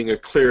 rather than being a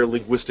clear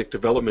linguistic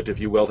development, if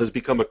you will, has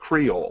become a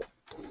Creole.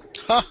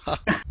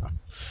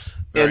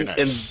 Very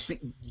nice.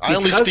 I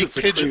only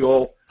speak pidgin.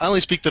 Creole, I only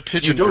speak the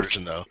pidgin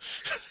version, though.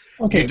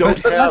 Okay,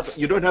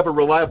 you don't have a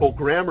reliable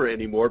grammar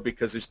anymore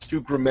because there's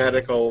two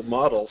grammatical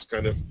models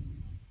kind of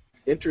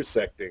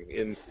intersecting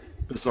in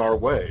bizarre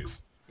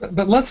ways.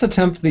 But let's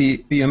attempt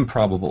the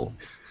improbable.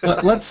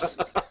 Let's.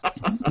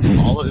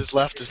 All that is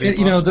left is the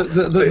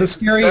impossible. The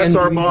scary That's and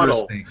our dangerous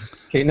model. thing.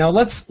 Okay, now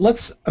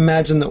let's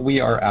imagine that we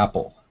are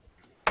Apple.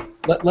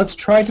 Let's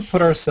try to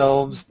put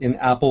ourselves in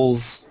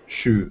Apple's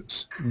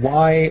shoes.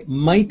 Why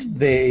might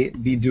they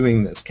be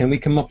doing this? Can we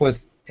come up with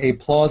a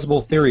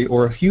plausible theory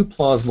or a few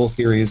plausible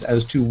theories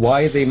as to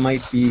why they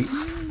might be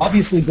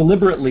obviously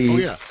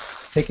deliberately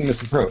taking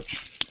this approach?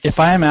 If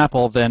I am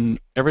Apple, then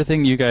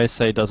everything you guys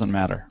say doesn't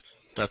matter.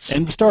 That's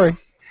end of story.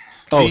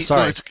 Oh,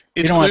 sorry.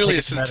 It's clearly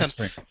an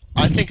attempt.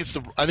 I think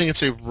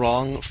it's a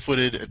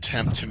wrong-footed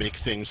attempt to make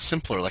things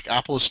simpler. Like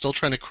Apple is still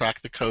trying to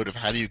crack the code of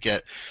how do you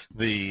get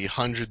the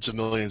hundreds of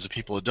millions of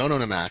people who don't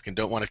own a Mac and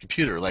don't want a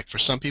computer. Like for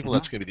some people,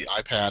 that's going to be the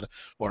iPad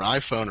or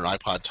an iPhone or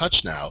iPod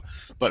Touch now.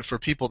 But for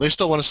people, they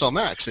still want to sell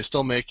Macs. They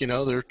still make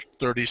their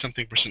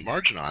 30-something%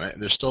 margin on it,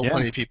 and there's still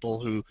plenty of people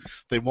who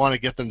they want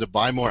to get them to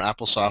buy more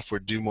Apple software,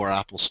 do more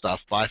Apple stuff,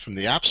 buy from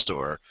the App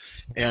Store,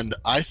 and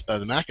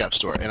the Mac App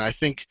Store. And I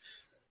think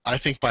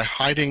by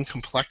hiding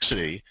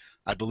complexity,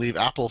 I believe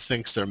Apple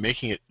thinks they're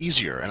making it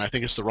easier, and I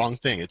think it's the wrong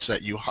thing. It's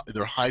that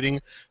they're hiding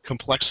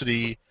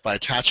complexity by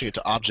attaching it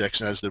to objects,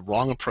 and that is the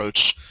wrong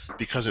approach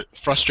because it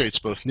frustrates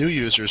both new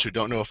users who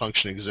don't know a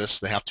function exists.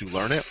 They have to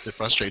learn it. It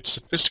frustrates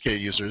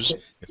sophisticated users.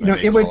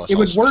 It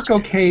would work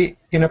okay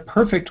in a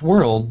perfect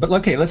world, but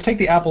okay, let's take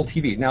the Apple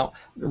TV. Now,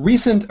 a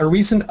recent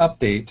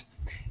update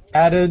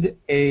added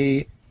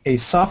a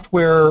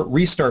software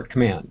restart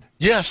command.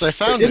 Yes, I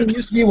found There didn't it.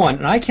 used to be one,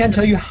 and I can't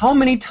tell you how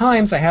many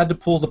times I had to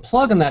pull the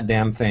plug on that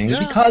damn thing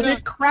because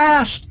it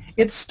crashed.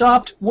 It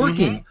stopped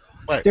working.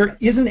 Right. There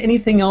isn't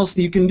anything else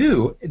that you can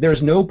do.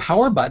 There's no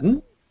power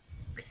button.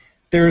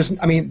 There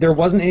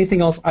wasn't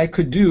anything else I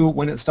could do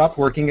when it stopped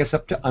working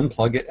except to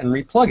unplug it and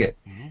replug it.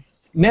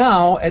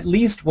 Now, at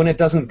least when it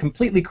doesn't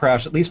completely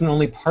crash, at least when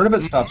only part of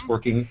it stops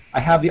working, I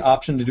have the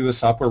option to do a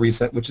software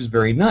reset, which is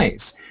very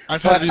nice.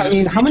 I've had to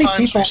do this how many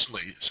people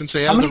recently, since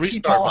they added the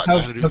restart button,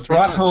 I had to do have it 3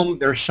 brought times. home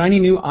their shiny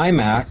new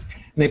iMac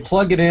and they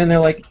plug it in?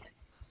 They're like,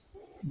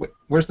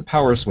 "Where's the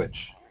power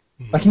switch?"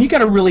 Like, and you got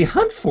to really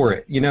hunt for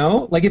it, you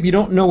know. Like, if you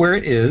don't know where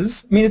it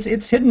is, I mean,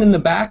 it's hidden in the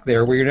back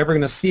there where you're never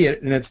going to see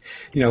it, and it's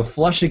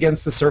flush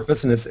against the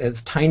surface, and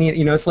it's tiny.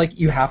 You know, it's like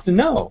you have to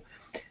know.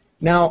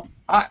 Now,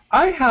 I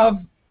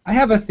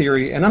have a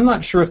theory, and I'm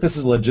not sure if this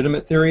is a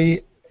legitimate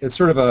theory. It's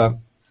sort of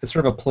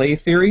a play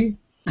theory,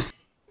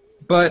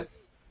 but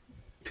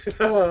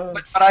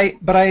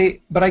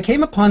I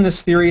came upon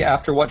this theory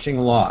after watching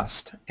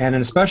Lost, and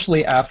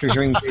especially after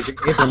hearing J.J.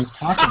 Abrams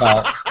talk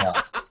about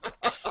Lost.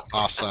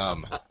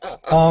 Awesome.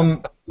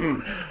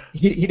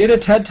 He did a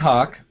TED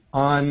talk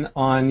on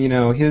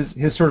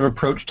his sort of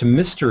approach to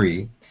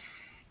mystery,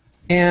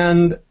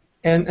 and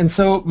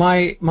so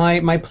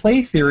my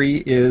play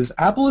theory is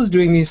Apple is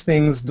doing these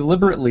things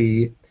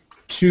deliberately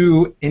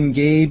to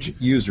engage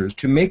users,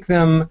 to make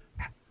them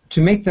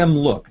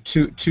look,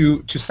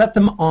 to set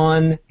them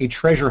on a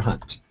treasure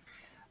hunt,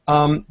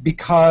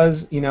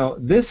 because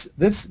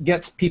this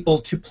gets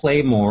people to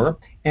play more,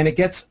 and it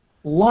gets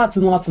lots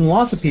and lots and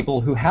lots of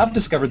people who have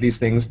discovered these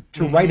things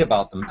to write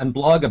about them and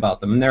blog about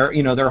them, and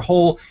their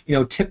whole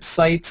tip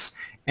sites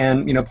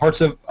and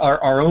parts of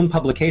our own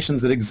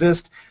publications that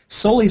exist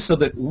solely so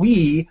that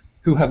we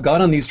who have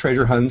gone on these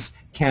treasure hunts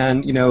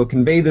can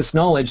convey this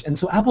knowledge. And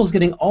so Apple's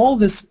getting all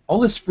this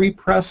free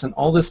press and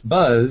all this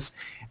buzz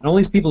and all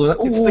these people who are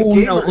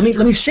like,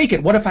 let me shake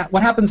it. What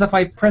happens if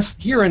I press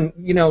here and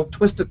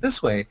twist it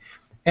this way?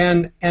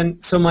 And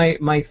so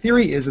my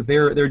theory is that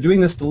they're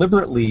doing this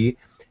deliberately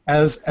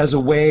as a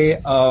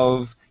way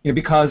of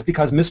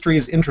because mystery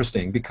is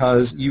interesting,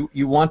 because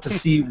you want to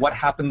see what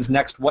happens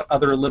next, what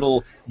other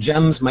little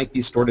gems might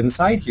be stored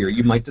inside here.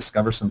 You might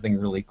discover something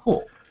really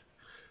cool.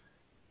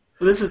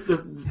 Well, this is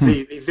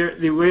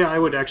the way I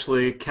would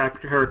actually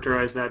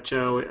characterize that,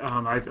 Joe.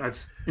 I've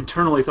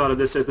internally thought of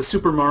this as the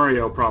Super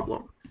Mario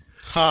problem.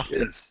 Huh.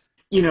 Yes.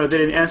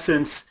 That in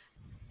essence,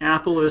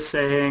 Apple is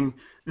saying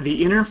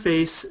the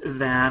interface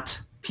that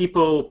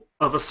people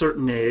of a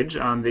certain age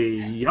on the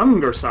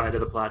younger side of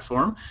the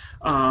platform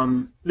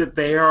that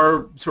they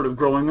are sort of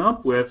growing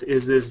up with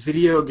is this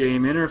video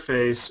game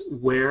interface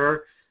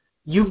where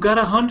you've got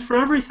to hunt for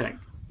everything.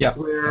 Yeah.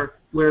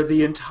 Where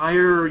the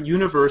entire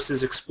universe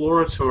is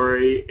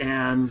exploratory,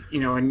 and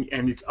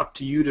and it's up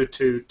to you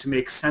to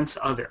make sense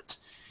of it.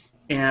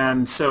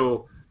 And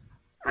so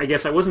I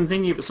guess I wasn't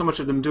thinking of so much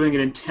of them doing it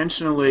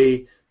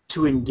intentionally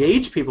to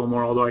engage people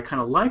more, although I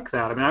kind of like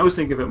that. I mean, I was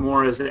thinking of it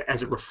more as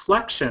a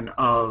reflection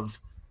of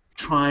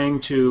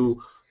trying to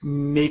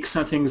make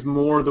some things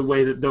more the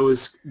way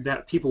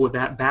that people with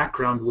that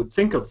background would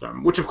think of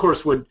them, which of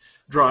course would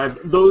drive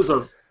those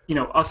of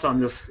us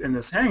in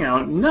this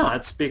hangout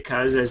nuts,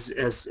 because as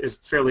is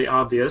fairly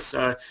obvious,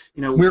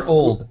 we're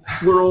old.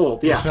 We're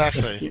old, yeah.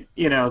 Exactly.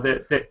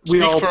 That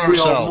we all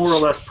more or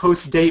less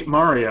post-date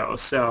Mario.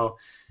 So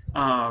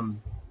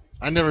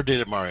I never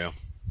dated Mario.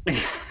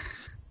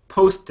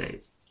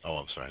 Post-date. Oh,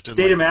 I'm sorry.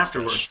 Date him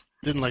afterwards.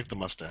 Didn't like the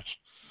mustache.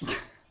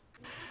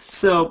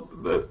 So,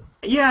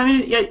 yeah, I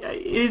mean, it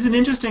is an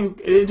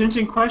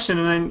interesting question,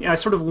 and I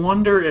sort of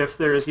wonder if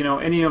there's,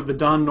 any of the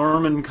Don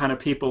Norman kind of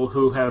people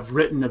who have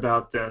written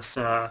about this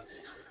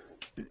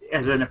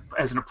as an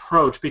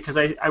approach, because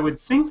I would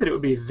think that it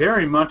would be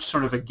very much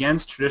sort of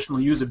against traditional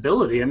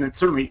usability, and it's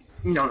certainly,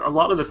 a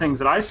lot of the things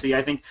that I see,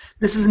 I think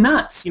this is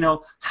nuts.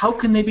 How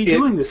can they be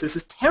doing this? This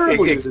is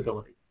terrible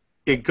usability.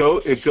 It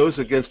goes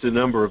against a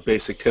number of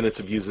basic tenets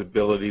of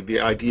usability, the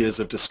ideas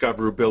of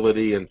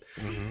discoverability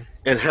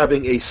and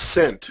having a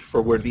scent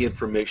for where the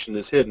information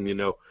is hidden.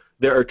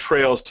 There are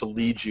trails to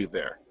lead you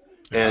there.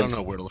 And I don't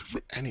know where to look for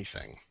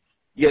anything.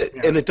 Yeah,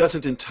 and it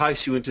doesn't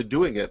entice you into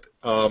doing it.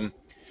 The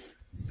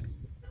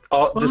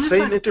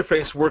same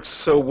interface works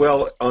so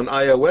well on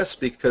iOS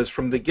because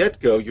from the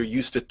get-go you're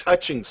used to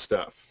touching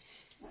stuff.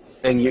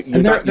 And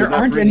there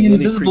aren't any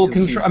invisible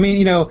control. I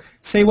mean,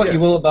 say what you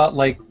will about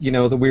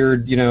the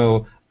weird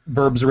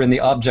verbs are in the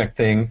object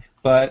thing,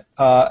 but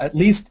at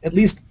least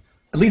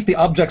the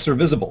objects are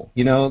visible.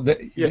 You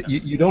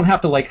don't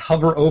have to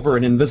hover over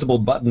an invisible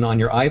button on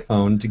your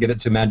iPhone to get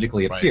it to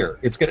magically appear.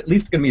 It's at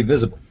least going to be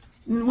visible.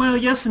 Well,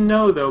 yes and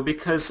no, though,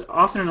 because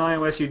often in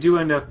iOS you do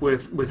end up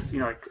with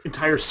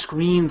entire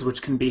screens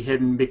which can be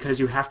hidden because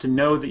you have to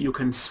know that you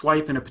can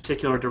swipe in a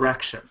particular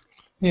direction.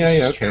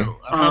 Yeah, okay. True.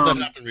 I've had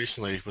that happen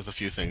recently with a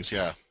few things,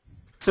 yeah.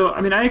 So,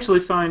 I mean, I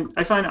actually find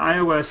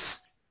iOS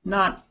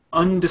not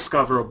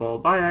undiscoverable.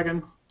 Bye,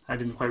 Agan. I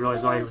didn't quite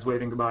realize why he was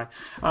waving goodbye.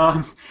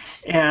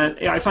 And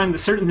I find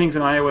certain things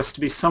in iOS to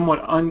be somewhat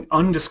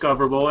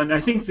undiscoverable. And I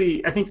think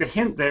the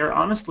hint there,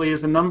 honestly,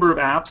 is the number of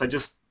apps. I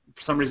just,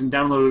 for some reason,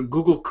 downloaded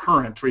Google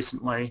Current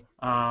recently,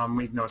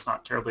 even though it's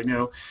not terribly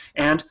new.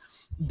 And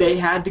they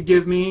had to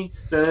give me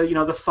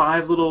the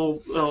five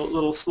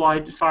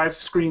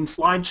screen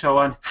slideshow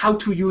on how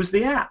to use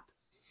the app.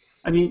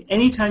 I mean,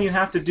 anytime you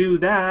have to do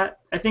that,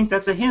 I think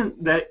that's a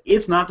hint that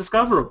it's not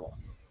discoverable.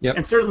 Yep.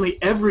 And certainly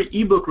every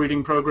ebook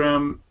reading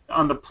program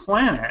on the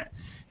planet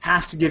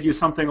has to give you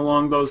something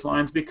along those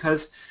lines,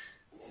 because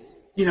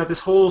this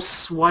whole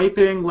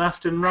swiping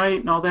left and right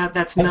and all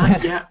that's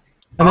not yet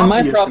And then my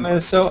obvious problem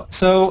is,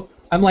 so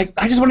I'm like,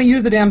 I just want to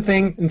use the damn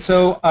thing, and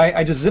so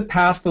I just zip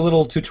past the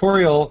little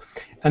tutorial,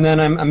 and then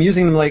I'm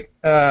using them like,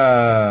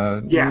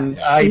 and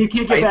you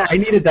can't get back. I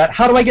needed that.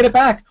 How do I get it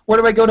back? Where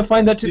do I go to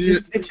find that?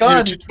 It's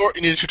gone. You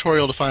need a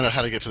tutorial to find out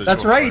how to get to the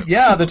That's right,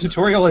 yeah, the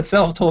tutorial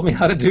itself told me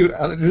how to do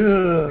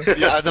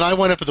Yeah, then I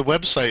went up to the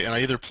website, and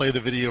I either play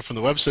the video from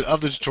the website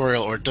of the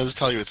tutorial, or it does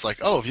tell you, it's like,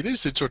 oh, if you need to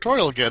see the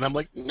tutorial again, I'm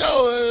like,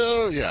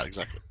 no, yeah,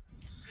 exactly.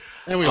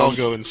 And we all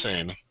go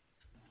insane.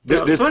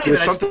 There's something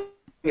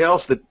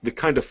else that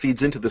kind of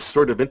feeds into this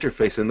sort of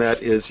interface, and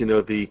that is,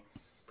 the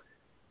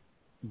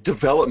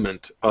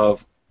development of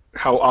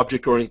how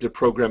object-oriented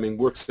programming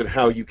works and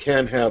how you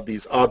can have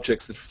these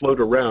objects that float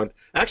around,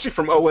 actually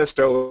from OS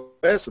to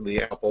OS in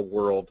the Apple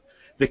world,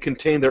 that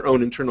contain their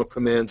own internal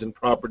commands and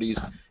properties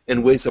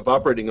and ways of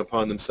operating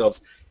upon themselves.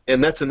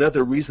 And that's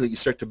another reason that you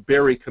start to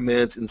bury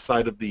commands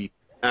inside of the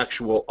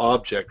actual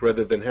object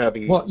rather than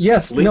having linked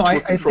to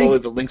a controller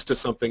that links to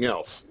something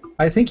else.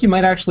 I think you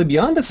might actually be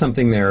onto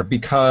something there,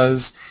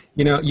 because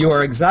you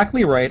are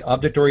exactly right.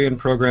 Object-oriented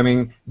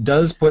programming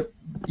does put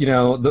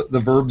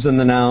the verbs and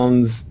the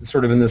nouns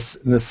sort of in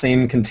the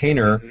same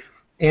container,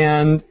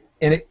 and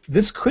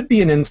this could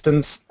be an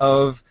instance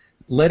of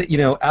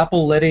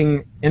Apple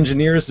letting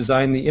engineers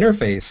design the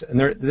interface,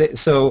 and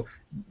so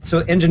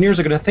engineers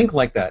are going to think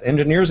like that.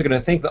 Engineers are going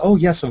to think that, oh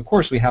yes, of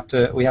course we have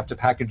to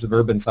package the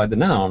verb inside the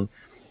noun.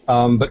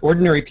 But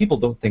ordinary people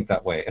don't think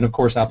that way, and of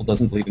course Apple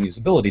doesn't believe in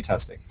usability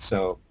testing.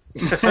 So,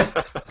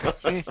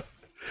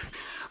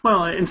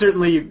 well, and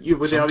certainly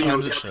with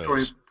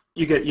the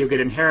you get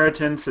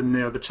inheritance and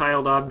the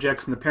child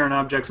objects and the parent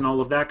objects and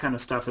all of that kind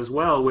of stuff as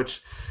well,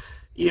 which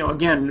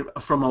again,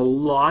 from a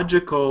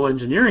logical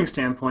engineering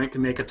standpoint,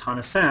 can make a ton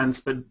of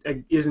sense, but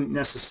isn't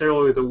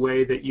necessarily the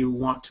way that you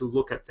want to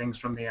look at things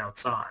from the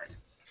outside.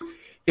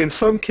 In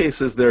some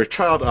cases, their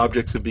child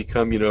objects have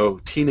become,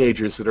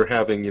 teenagers that are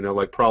having,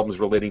 like problems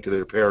relating to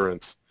their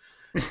parents.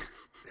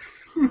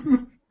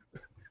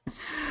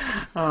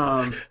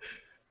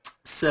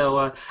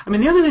 I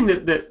mean, the other thing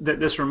that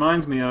this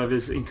reminds me of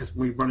is, because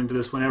we run into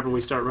this whenever we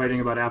start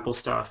writing about Apple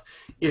stuff,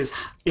 is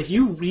if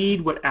you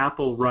read what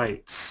Apple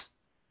writes,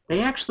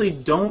 they actually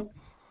don't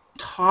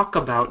talk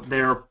about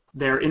their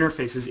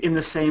interfaces in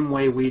the same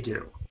way we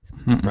do.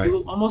 Right. They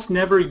will almost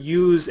never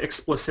use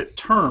explicit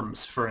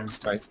terms, for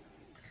instance. Right.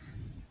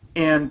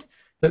 And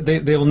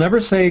they will never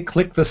say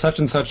click the such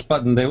and such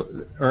button.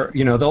 They'll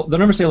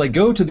never say like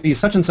go to the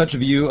such and such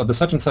view of the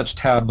such and such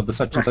tab of the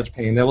such and such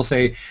pane. They will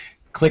say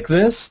click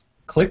this,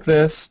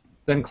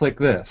 then click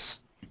this.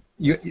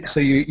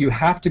 So you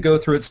have to go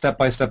through it step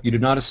by step. You do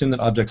not assume that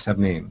objects have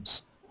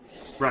names.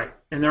 Right.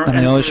 And they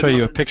only show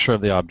you a picture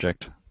of the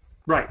object.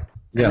 Right.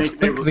 Yes.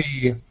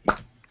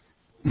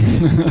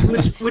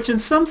 Which in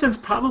some sense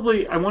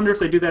probably, I wonder if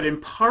they do that in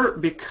part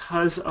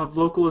because of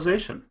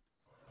localization.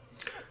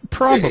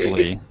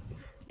 Probably.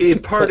 In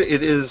part,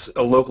 it is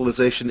a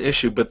localization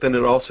issue, but then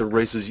it also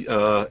raises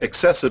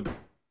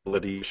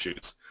accessibility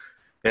issues,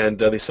 and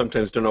they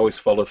sometimes don't always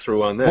follow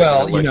through on that.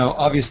 Well,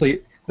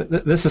 obviously,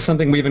 this is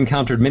something we've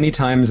encountered many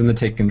times in the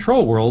take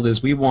control world.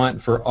 Is we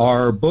want for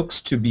our books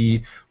to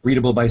be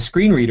readable by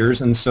screen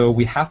readers, and so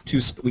we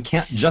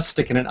can't just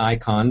stick in an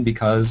icon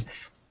because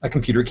a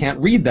computer can't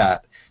read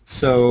that.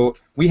 So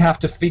we have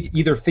to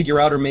either figure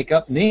out or make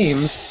up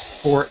names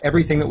for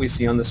everything that we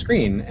see on the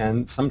screen,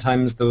 and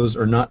sometimes those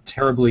are not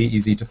terribly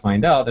easy to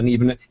find out. And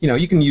even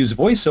you can use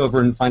VoiceOver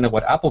and find out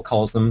what Apple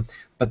calls them,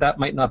 but that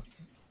might not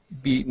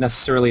be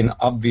necessarily an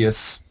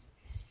obvious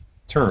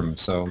term.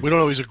 So we don't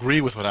always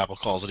agree with what Apple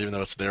calls it, even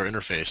though it's their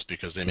interface,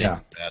 because they make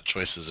bad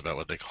choices about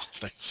what they call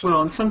things. So.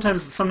 Well, and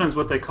sometimes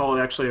what they call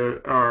it actually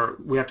are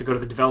we have to go to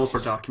the developer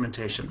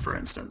documentation, for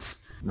instance.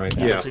 Right.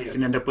 Yeah. So you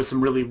can end up with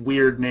some really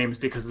weird names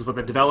because it's what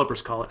the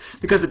developers call it.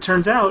 Because it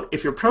turns out,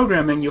 if you're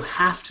programming, you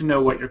have to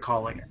know what you're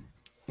calling it.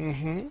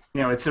 Mm-hmm.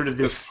 It's sort of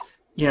this.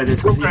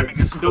 Programming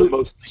is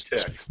mostly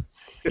text.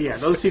 Yeah,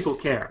 those people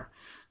care.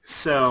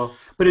 So,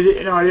 but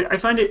I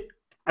find it.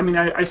 I mean,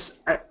 I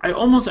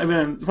almost. I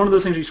mean, one of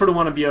those things you sort of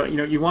want to be.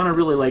 You want to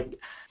really like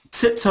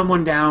sit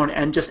someone down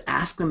and just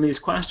ask them these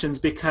questions,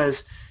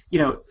 because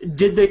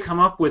did they come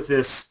up with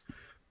this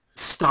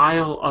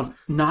style of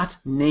not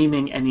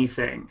naming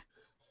anything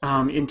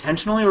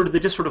intentionally, or did they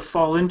just sort of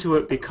fall into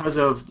it because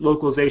of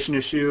localization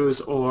issues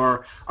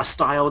or a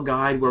style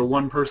guide where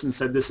one person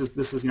said this is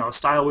a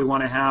style we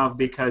want to have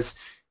because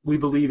we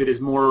believe it is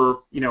more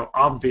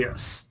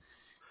obvious.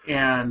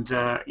 and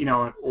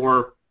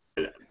or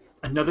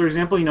another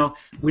example,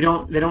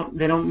 they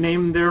don't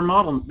name their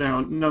model.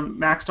 No,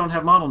 Macs don't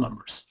have model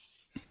numbers.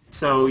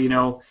 So,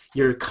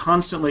 you're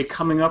constantly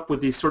coming up with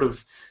these sort of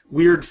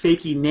weird,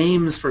 fakey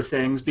names for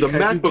things because the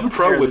MacBook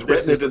Pro with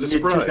Retina to display.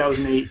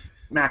 2008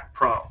 Mac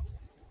Pro,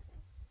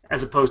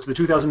 as opposed to the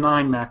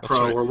 2009 Mac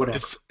Pro or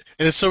whatever.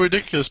 And it's so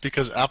ridiculous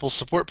because Apple's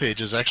support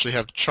pages actually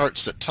have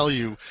charts that tell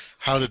you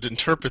how to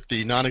interpret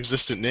the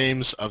non-existent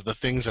names of the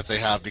things that they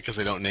have because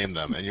they don't name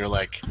them, and you're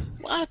like,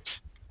 what?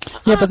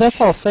 Yeah, but that's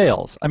all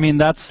sales. I mean,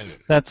 that's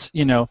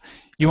you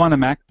want a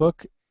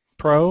MacBook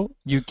Pro,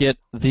 you get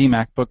the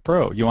MacBook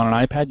Pro. You want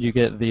an iPad, you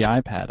get the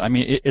iPad. I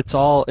mean, it's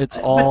all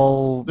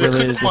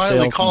related to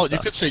sales and You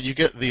could say you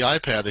get the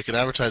iPad. They could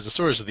advertise the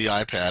stores of the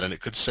iPad, and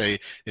it could say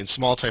in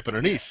small type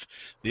underneath,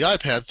 the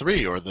iPad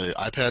 3 or the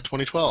iPad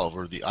 2012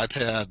 or the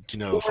iPad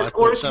 5.7.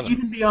 Or it could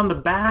even be on the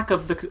back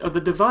of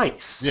the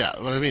device. Yeah,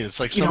 what I mean, it's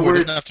like somewhere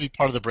it doesn't have to be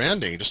part of the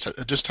branding. It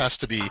just has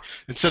to be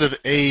instead of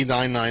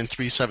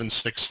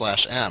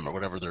A99376/M or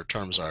whatever their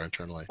terms are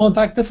internally. Well, in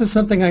fact, this is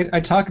something I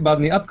talk about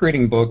in the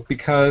upgrading book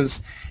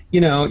because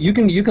you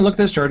can look at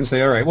this chart and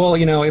say, all right, well,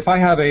 if I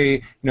have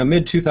a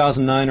mid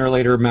 2009 or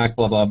later Mac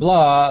blah blah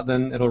blah,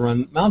 then it'll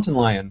run Mountain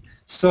Lion.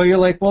 So you're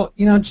like, well,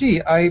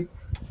 gee, I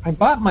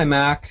bought my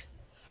Mac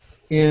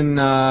in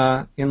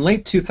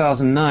late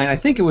 2009. I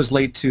think it was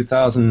late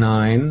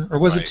 2009, or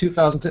was it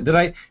 2010? Did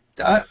I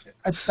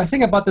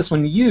think I bought this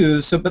one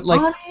used. So, but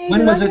like,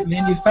 when was it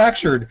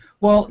manufactured?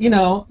 Well,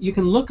 you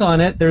can look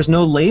on it. There's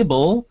no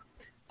label.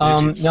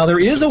 Now there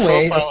is a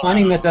way of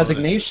finding that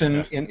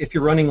designation. If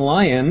you're running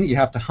Lion, you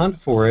have to hunt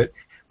for it.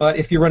 But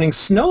if you're running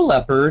Snow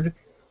Leopard,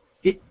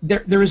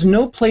 there is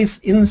no place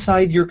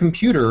inside your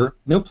computer,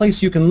 no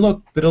place you can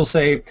look that'll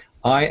say,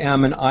 I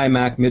am an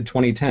iMac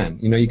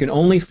mid-2010. You can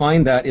only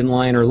find that in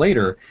Lion or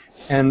later.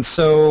 And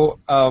so,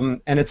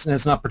 and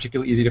it's not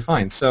particularly easy to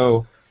find.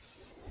 So,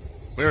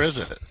 where is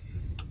it?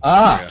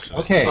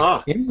 Okay.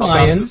 In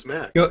Lion,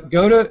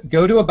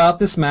 go to About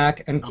This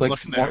Mac and click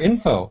More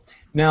Info.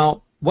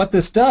 Now, what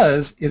this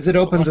does is it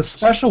opens a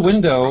special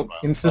window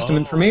in System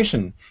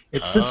Information.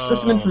 It says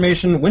System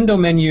Information window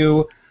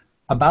menu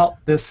About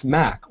This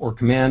Mac or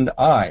Command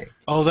I.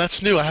 Oh,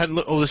 that's new. I hadn't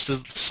looked. Oh, this is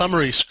the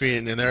summary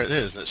screen, and there it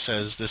is. It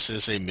says this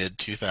is a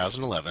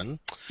mid-2011.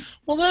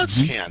 Well, that's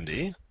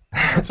handy.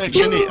 That's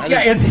actually neat.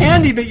 Yeah, it's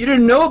handy, but you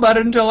didn't know about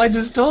it until I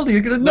just told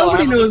you.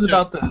 Nobody knows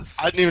about this.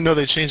 I didn't even know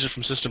they changed it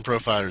from System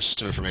Profiler to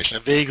System Information. I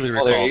vaguely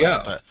recall there you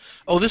that. go.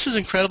 But, this is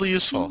incredibly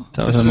useful.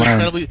 This is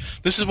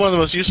one of the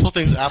most useful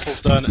things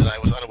Apple's done, and I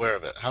was unaware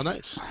of it. How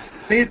nice.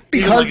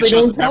 Because they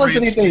don't tell us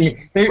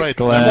anything. Right,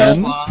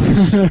 Glenn.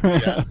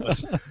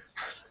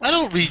 I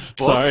don't read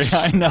books. Sorry,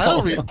 I know. I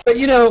don't read, but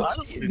they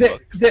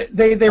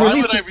Why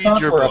release would I these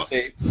read your software book?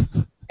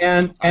 updates,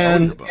 and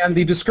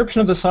the description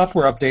of the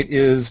software update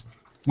is,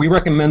 we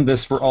recommend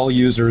this for all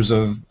users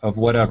of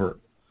whatever.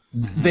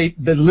 They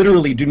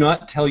literally do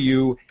not tell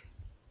you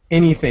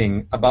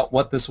anything about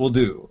what this will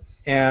do.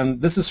 And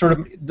this is sort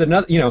of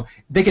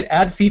they could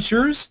add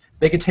features,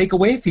 they could take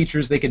away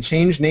features, they could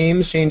change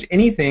names, change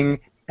anything,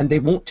 and they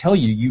won't tell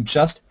you. You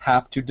just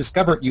have to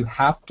discover it. You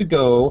have to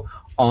go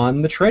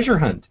on the treasure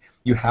hunt.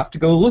 You have to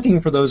go looking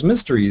for those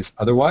mysteries.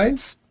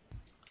 Otherwise,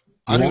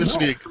 I think this would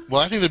be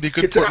I think there'd be a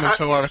good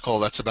portmanteau article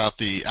that's about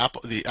the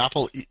Apple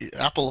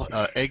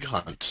egg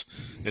hunt.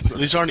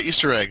 These aren't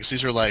Easter eggs.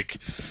 These are like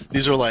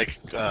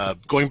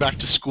going back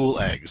to school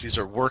eggs. These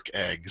are work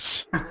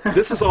eggs.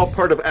 This is all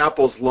part of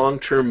Apple's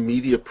long-term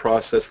media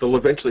process. They'll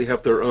eventually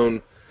have their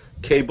own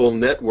cable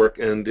network,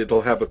 and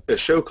it'll have a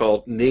show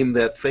called Name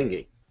That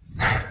Thingy.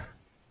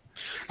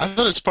 I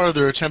thought it's part of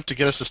their attempt to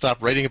get us to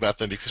stop writing about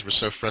them because we're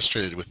so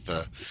frustrated with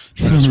trying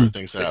to sort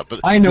things out. But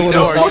I know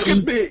what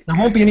there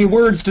won't be any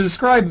words to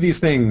describe these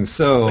things,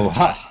 so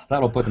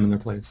that'll put them in their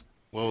place.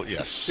 Well,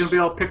 yes. It'll be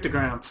all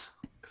pictograms.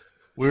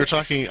 We were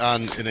talking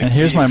on... And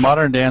here's my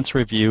modern dance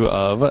review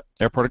of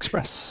Airport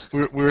Express.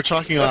 We were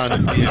talking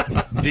on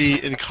the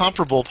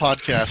incomparable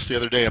podcast the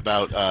other day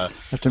about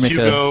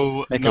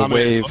Hugo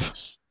nominated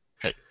books.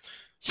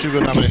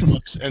 Hugo nominated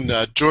books, and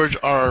George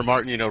R.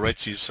 Martin,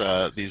 writes these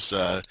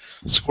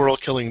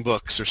squirrel-killing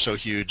books. They're so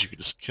huge you could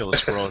just kill a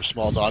squirrel or a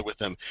small dog with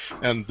them.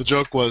 And the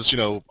joke was,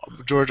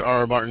 George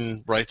R.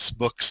 Martin writes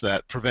books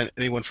that prevent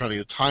anyone from having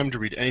the time to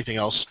read anything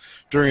else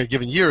during a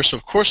given year. So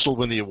of course he'll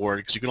win the award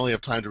because you can only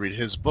have time to read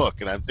his book.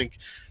 And I think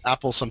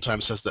Apple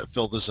sometimes has that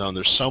fill the zone.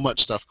 There's so much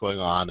stuff going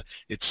on.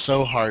 It's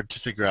so hard to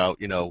figure out,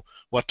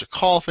 what to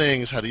call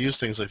things, how to use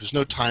things. Like there's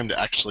no time to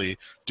actually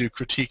do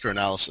critique or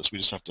analysis. We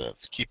just have to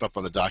keep up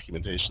on the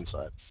documentation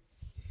side.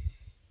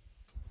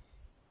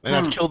 And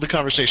I've killed the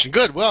conversation.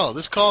 Good. Well,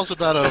 this call's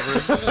about over.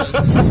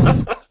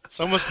 It's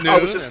almost noon. I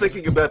was just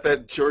thinking about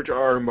that George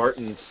R.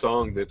 Martin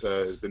song that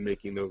has been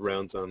making the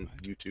rounds on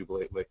YouTube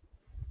lately.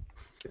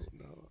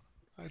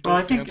 I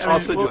don't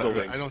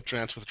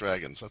dance with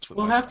dragons. That's what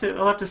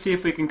I'll have to see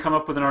if we can come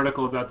up with an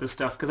article about this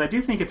stuff because I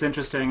do think it's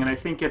interesting, and I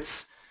think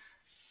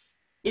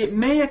it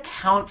may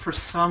account for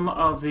some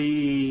of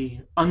the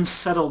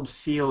unsettled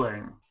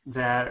feeling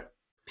that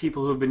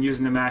people who've been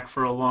using the Mac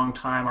for a long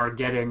time are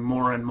getting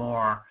more and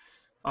more,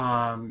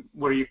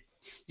 where you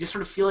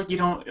sort of feel like you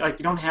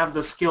don't have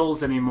the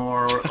skills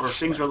anymore, or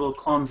things are a little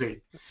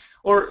clumsy,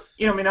 or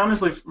I mean,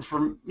 honestly, for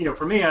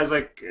me, I was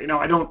like,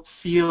 I don't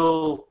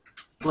feel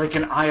like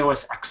an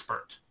iOS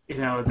expert,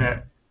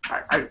 that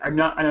I'm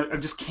not. I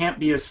just can't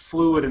be as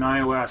fluid in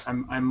iOS.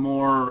 I'm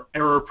more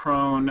error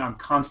prone. I'm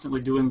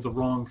constantly doing the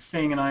wrong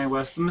thing in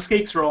iOS. The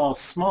mistakes are all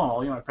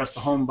small. I press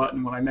the home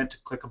button when I meant to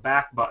click a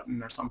back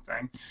button or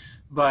something,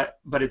 but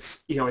it's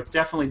it's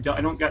definitely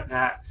I don't get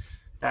that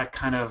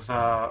kind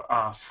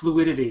of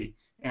fluidity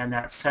and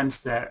that sense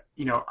that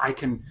I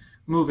can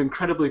move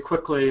incredibly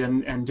quickly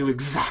and do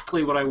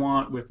exactly what I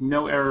want with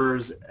no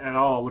errors at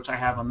all, which I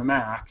have on the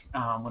Mac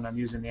when I'm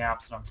using the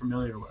apps that I'm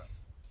familiar with.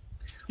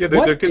 Yeah,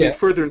 they're getting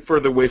further and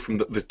further away from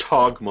the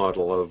TOG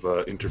model of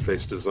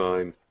interface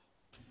design.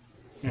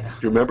 Yeah. Do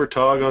you remember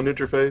TOG on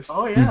interface?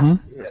 Oh, yeah.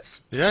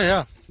 Yes.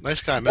 Yeah.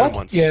 Nice guy. I met him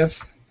once. If,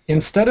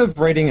 instead of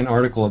writing an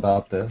article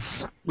about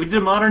this... We did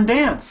a modern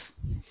dance.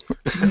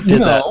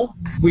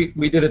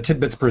 We did a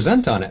TidBITS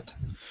present on it.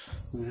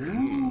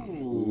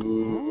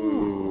 Ooh.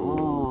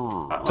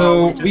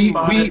 So we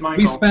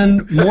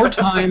spend more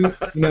time,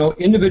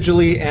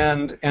 individually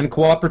and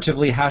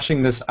cooperatively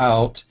hashing this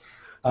out.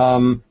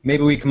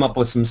 Maybe we come up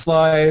with some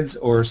slides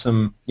or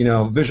some,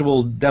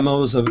 visual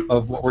demos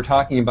of what we're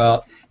talking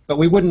about, but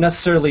we wouldn't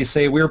necessarily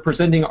say we're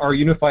presenting our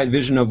unified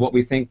vision of what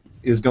we think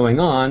is going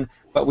on,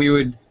 but we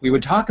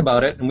would talk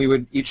about it, and we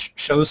would each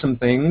show some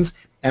things,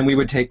 and we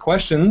would take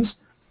questions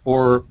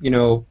or,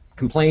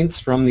 complaints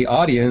from the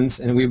audience,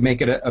 and we'd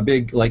make it a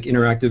big,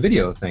 interactive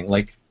video thing,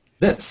 like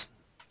this.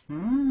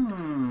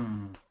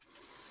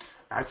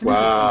 That's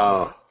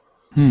wow.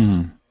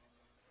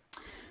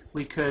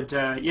 We could,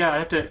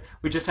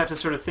 we just have to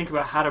sort of think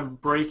about how to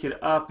break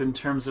it up in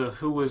terms of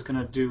who was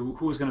going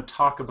to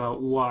talk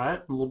about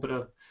what, a little bit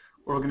of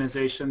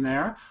organization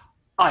there.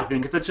 I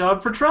think it's a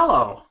job for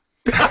Trello.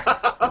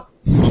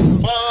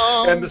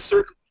 And the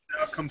circle is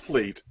now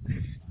complete.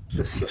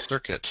 The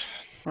circuit.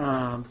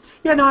 I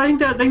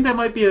think that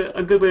might be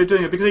a good way of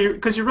doing it,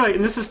 because you're right,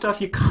 and this is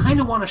stuff you kind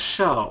of want to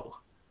show.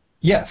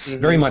 Yes,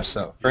 very much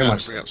so. Very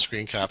much. Bring up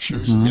screen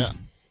captures. Yeah.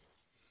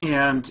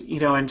 And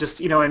it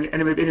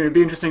would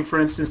be interesting, for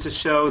instance, to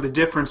show the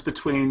difference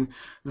between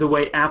the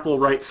way Apple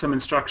writes some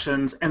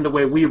instructions and the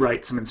way we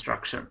write some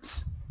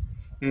instructions.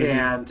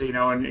 And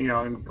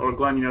or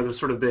Glenn, there's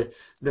sort of the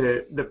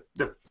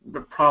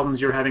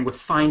problems you're having with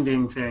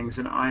finding things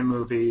in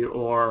iMovie,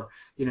 or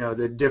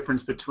the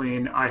difference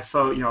between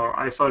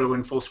iPhoto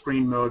in full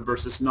screen mode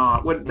versus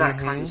not, that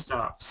kind of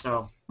stuff.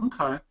 So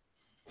okay.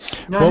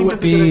 No, I think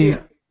that's a good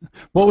idea.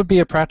 What would be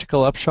a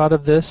practical upshot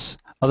of this,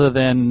 other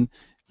than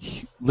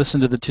listen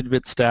to the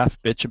TidBITS staff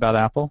bitch about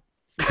Apple?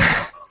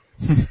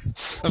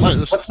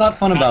 What's not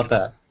fun about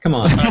that? Come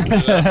on.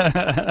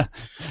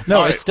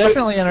 No, it's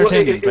definitely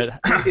entertaining.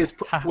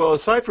 Well,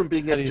 aside from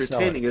being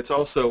entertaining, it's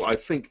also, I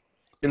think,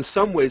 in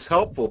some ways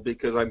helpful,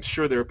 because I'm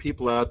sure there are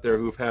people out there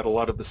who've had a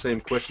lot of the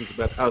same questions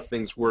about how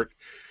things work.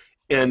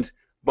 And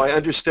by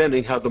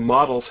understanding how the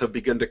models have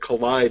begun to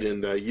collide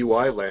in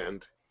UI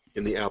land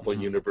in the Apple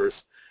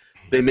universe,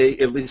 they may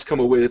at least come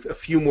away with a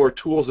few more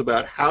tools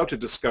about how to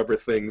discover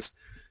things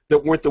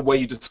that weren't the way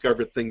you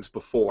discovered things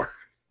before.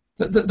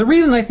 The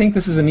reason I think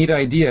this is a neat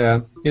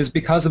idea is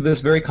because of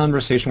this very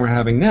conversation we're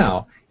having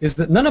now, is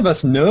that none of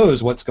us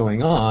knows what's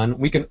going on.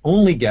 We can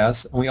only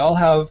guess, and we all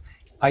have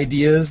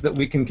ideas that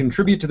we can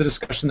contribute to the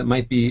discussion that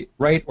might be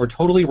right or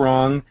totally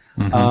wrong,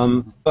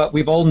 but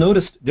we've all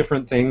noticed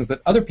different things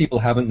that other people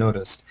haven't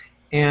noticed.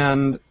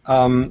 And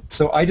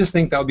so I just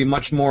think that would be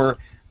much more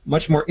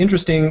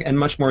interesting and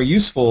much more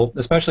useful,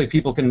 especially if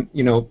people can,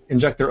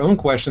 inject their own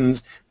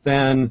questions,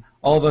 than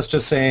all of us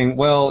just saying,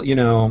 well,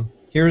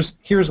 here's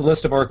a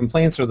list of our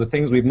complaints or the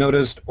things we've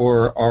noticed,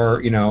 or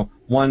our,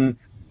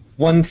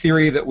 one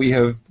theory that we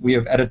have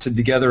edited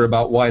together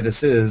about why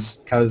this is.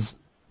 Because,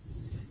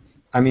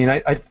 I mean,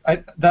 that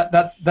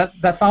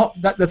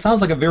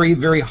sounds like a very,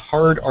 very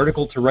hard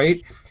article to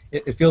write.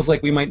 It feels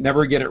like we might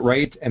never get it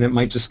right, and it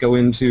might just go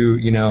into,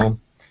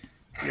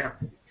 Yeah,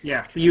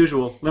 the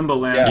usual limbo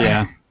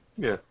land.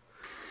 Yeah.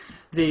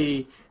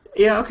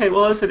 Okay.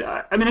 Well, as I said,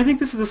 I think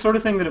this is the sort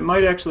of thing that it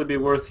might actually be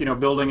worth,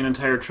 building an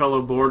entire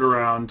Trello board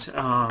around,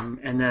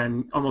 and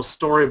then almost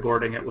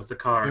storyboarding it with the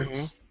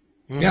cards.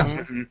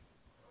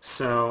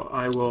 So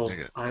I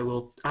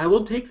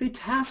will take the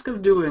task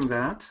of doing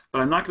that, but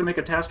I'm not going to make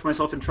a task for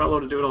myself in Trello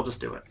to do it. I'll just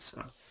do it.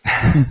 So.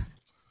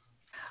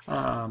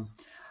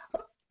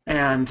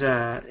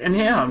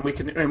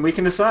 We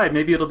can decide.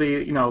 Maybe it'll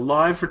be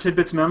live for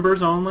TidBITS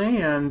members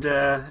only, and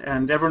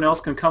everyone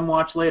else can come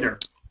watch later.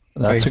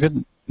 That's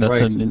a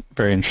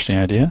very interesting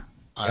idea.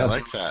 I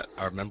like that.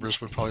 Our members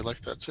would probably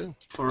like that too.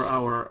 For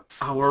our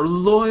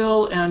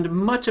loyal and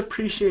much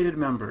appreciated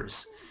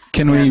members.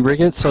 Can we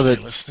rig it so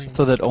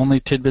that only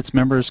TidBITS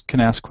members can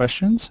ask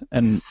questions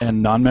and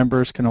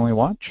non-members can only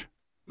watch?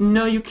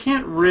 No, you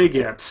can't rig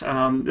it.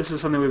 This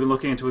is something we've been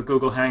looking into with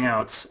Google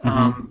Hangouts.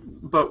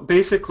 But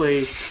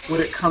basically, what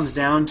it comes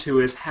down to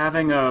is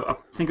having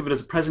think of it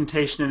as a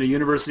presentation in a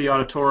university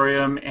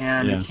auditorium,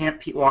 and you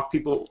can't block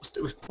people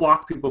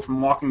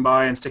from walking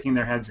by and sticking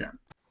their heads in.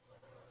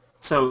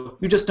 So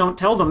you just don't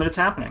tell them that it's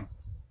happening.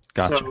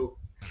 Gotcha. So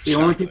the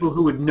only people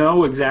who would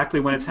know exactly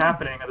when it's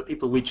happening are the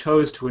people we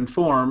chose to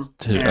inform,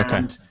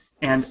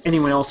 and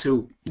anyone else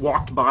who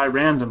walked by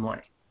randomly.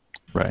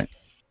 Right.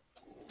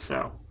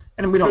 So,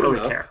 and we don't really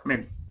care. I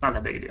mean, not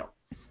that big a deal.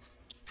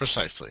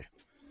 Precisely.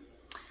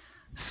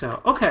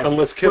 So, okay.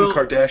 Unless Kim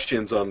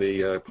Kardashian's on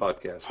the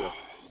podcast, though.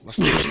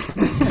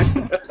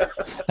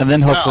 And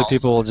then hopefully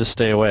people will just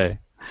stay away.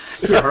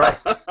 Yeah, right.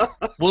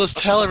 We'll just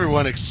tell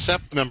everyone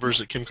except members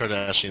that Kim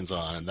Kardashian's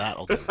on, and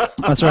that'll do it.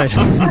 That's right.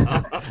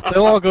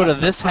 They'll all go to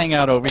this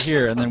hangout over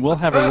here, and then we'll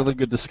have a really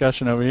good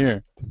discussion over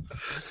here.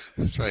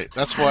 That's right.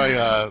 That's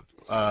why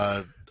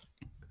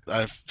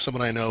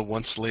someone I know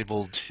once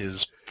labeled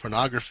his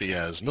pornography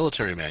as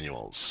military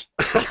manuals.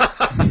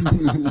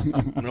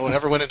 No one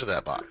ever went into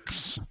that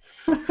box.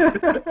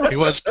 He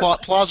was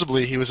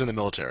plausibly he was in the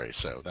military,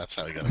 so that's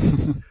how he got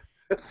it.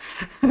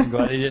 I'm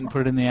glad he didn't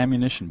put it in the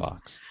ammunition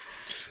box.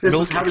 This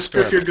is how to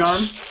strip your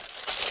gun?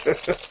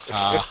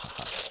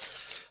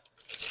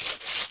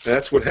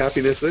 That's what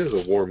happiness is,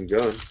 a warm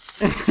gun.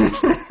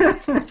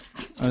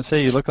 I would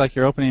say you look like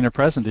you're opening a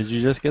present. Did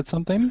you just get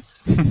something?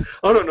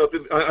 Oh, no,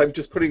 I'm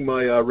just putting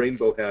my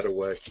rainbow hat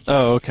away.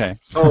 Oh, okay.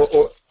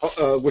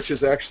 Which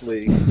is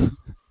actually...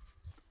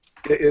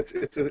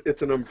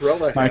 It's an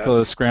umbrella hat.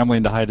 Michael is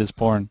scrambling to hide his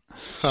porn.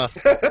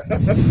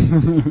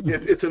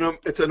 It's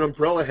an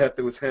umbrella hat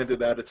that was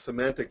handed out at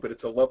Symantec, but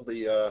it's a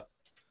lovely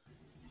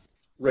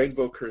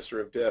rainbow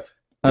cursor of death.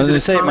 I was going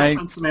to say,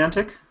 from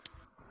Symantec?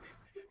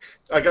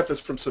 I got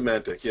this from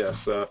Symantec.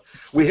 Yes.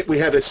 We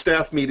had a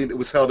staff meeting that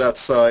was held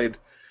outside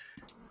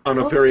on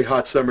a very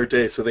hot summer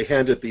day, so they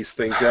handed these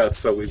things out.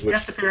 So we would.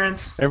 Guest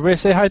appearance. Everybody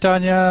say hi,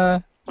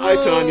 Tanya. Hi,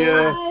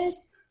 Tanya.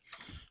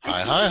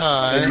 Hi, hi,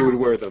 hi. And you would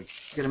wear them.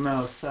 Get a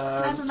mouse.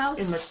 I have a mouse.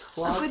 In the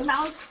closet. A good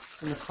mouse.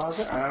 In the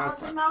closet. A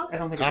good mouse. I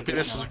don't think.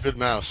 Happiness is a good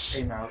mouse.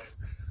 A mouse.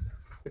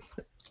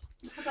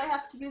 Because I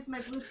have to use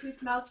my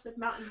Bluetooth mouse with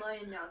Mountain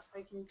Lion now, so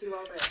I can do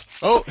all this.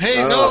 Oh, hey,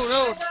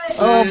 no.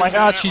 Oh my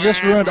God, she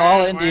just ruined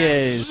all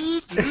NDAs.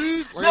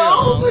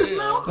 No, there's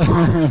no.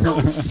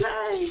 Don't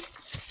say.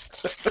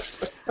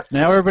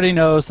 Now everybody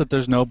knows that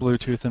there's no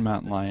Bluetooth in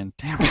Mountain Lion.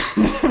 Damn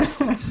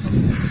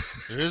it.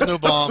 There is no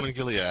bomb in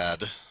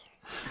Gilead.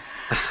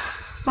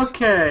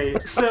 Okay,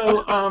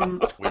 so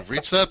We've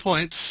reached that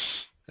point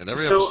in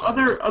every so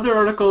episode. other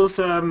articles.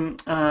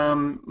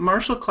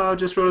 Marshall Cloud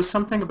just wrote us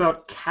something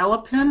about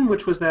Calipin,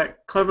 which was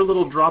that clever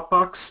little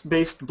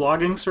Dropbox-based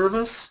blogging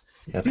service.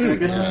 Yes. I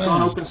guess it's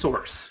gone open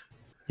source.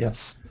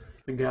 Yes.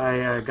 The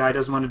guy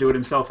doesn't want to do it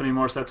himself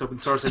anymore, so that's open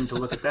source. I need to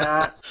look at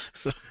that.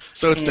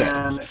 So it's dead.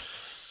 And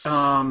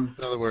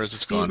In other words,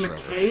 it's Steve gone forever.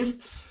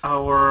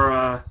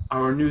 McCabe,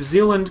 our New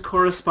Zealand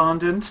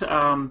correspondent,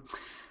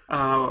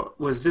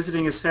 was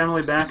visiting his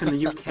family back in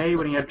the UK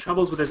when he had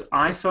troubles with his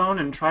iPhone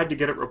and tried to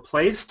get it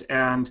replaced,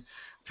 and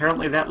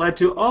apparently that led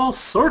to all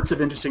sorts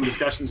of interesting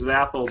discussions with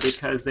Apple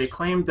because they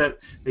claimed that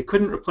they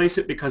couldn't replace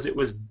it because it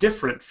was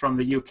different from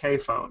the UK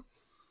phone.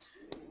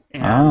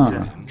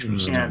 And,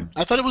 Interesting.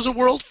 I thought it was a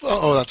world phone.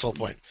 Oh, that's the whole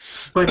point.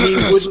 But he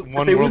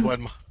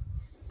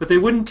But they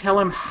wouldn't tell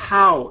him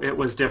how it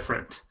was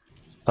different.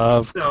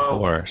 Of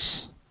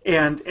course.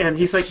 And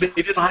he's like, They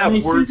didn't I'm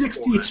have a words physics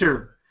for it.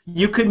 teacher.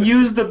 You can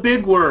use the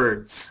big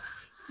words.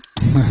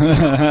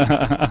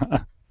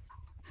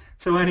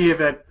 So in any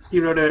event, he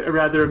wrote a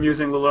rather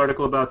amusing little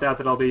article about that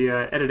I'll be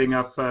editing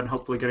up and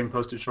hopefully getting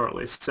posted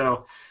shortly.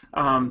 So,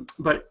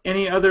 but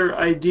any other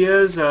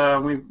ideas?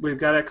 We've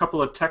got a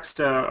couple of text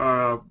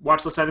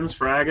watch list items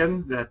for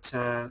Agan that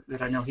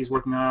I know he's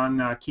working on.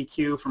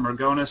 KeyQ from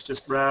Ergonis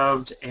just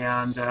revved,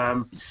 and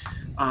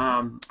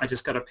I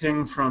just got a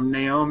ping from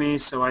Naomi,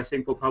 so I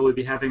think we'll probably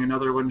be having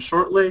another one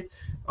shortly,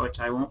 which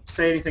I won't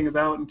say anything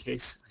about in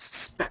case I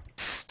suspect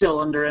it's still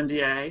under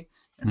NDA.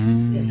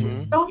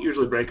 And don't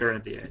usually break our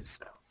NDAs.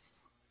 So.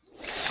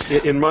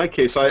 In my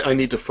case, I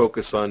need to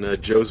focus on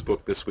Joe's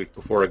book this week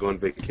before I go on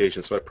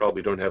vacation, so I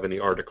probably don't have any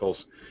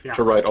articles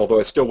to write,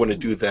 although I still want to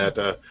do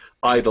that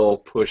idle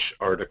push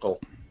article,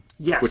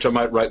 which I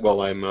might write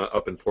while I'm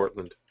up in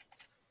Portland.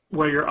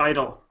 Where you're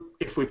idle,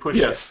 if we push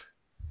Yes,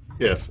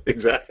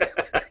 exactly.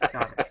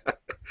 Got it.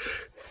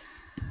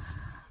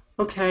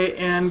 Okay,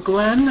 and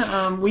Glenn,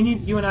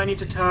 you and I need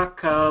to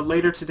talk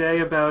later today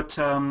about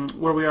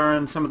where we are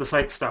on some of the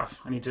site stuff.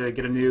 I need to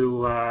get a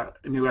new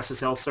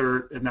SSL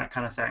cert and that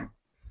kind of thing.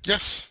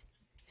 yes.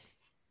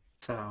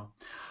 So,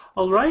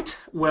 all right.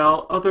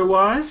 Well,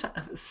 otherwise,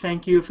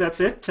 thank you if that's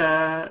it.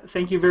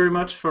 Thank you very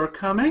much for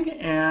coming,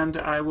 and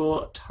I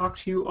will talk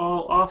to you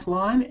all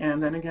offline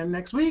and then again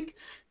next week.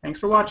 Thanks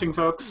for watching,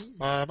 folks.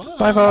 Bye-bye.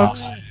 Bye,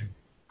 folks.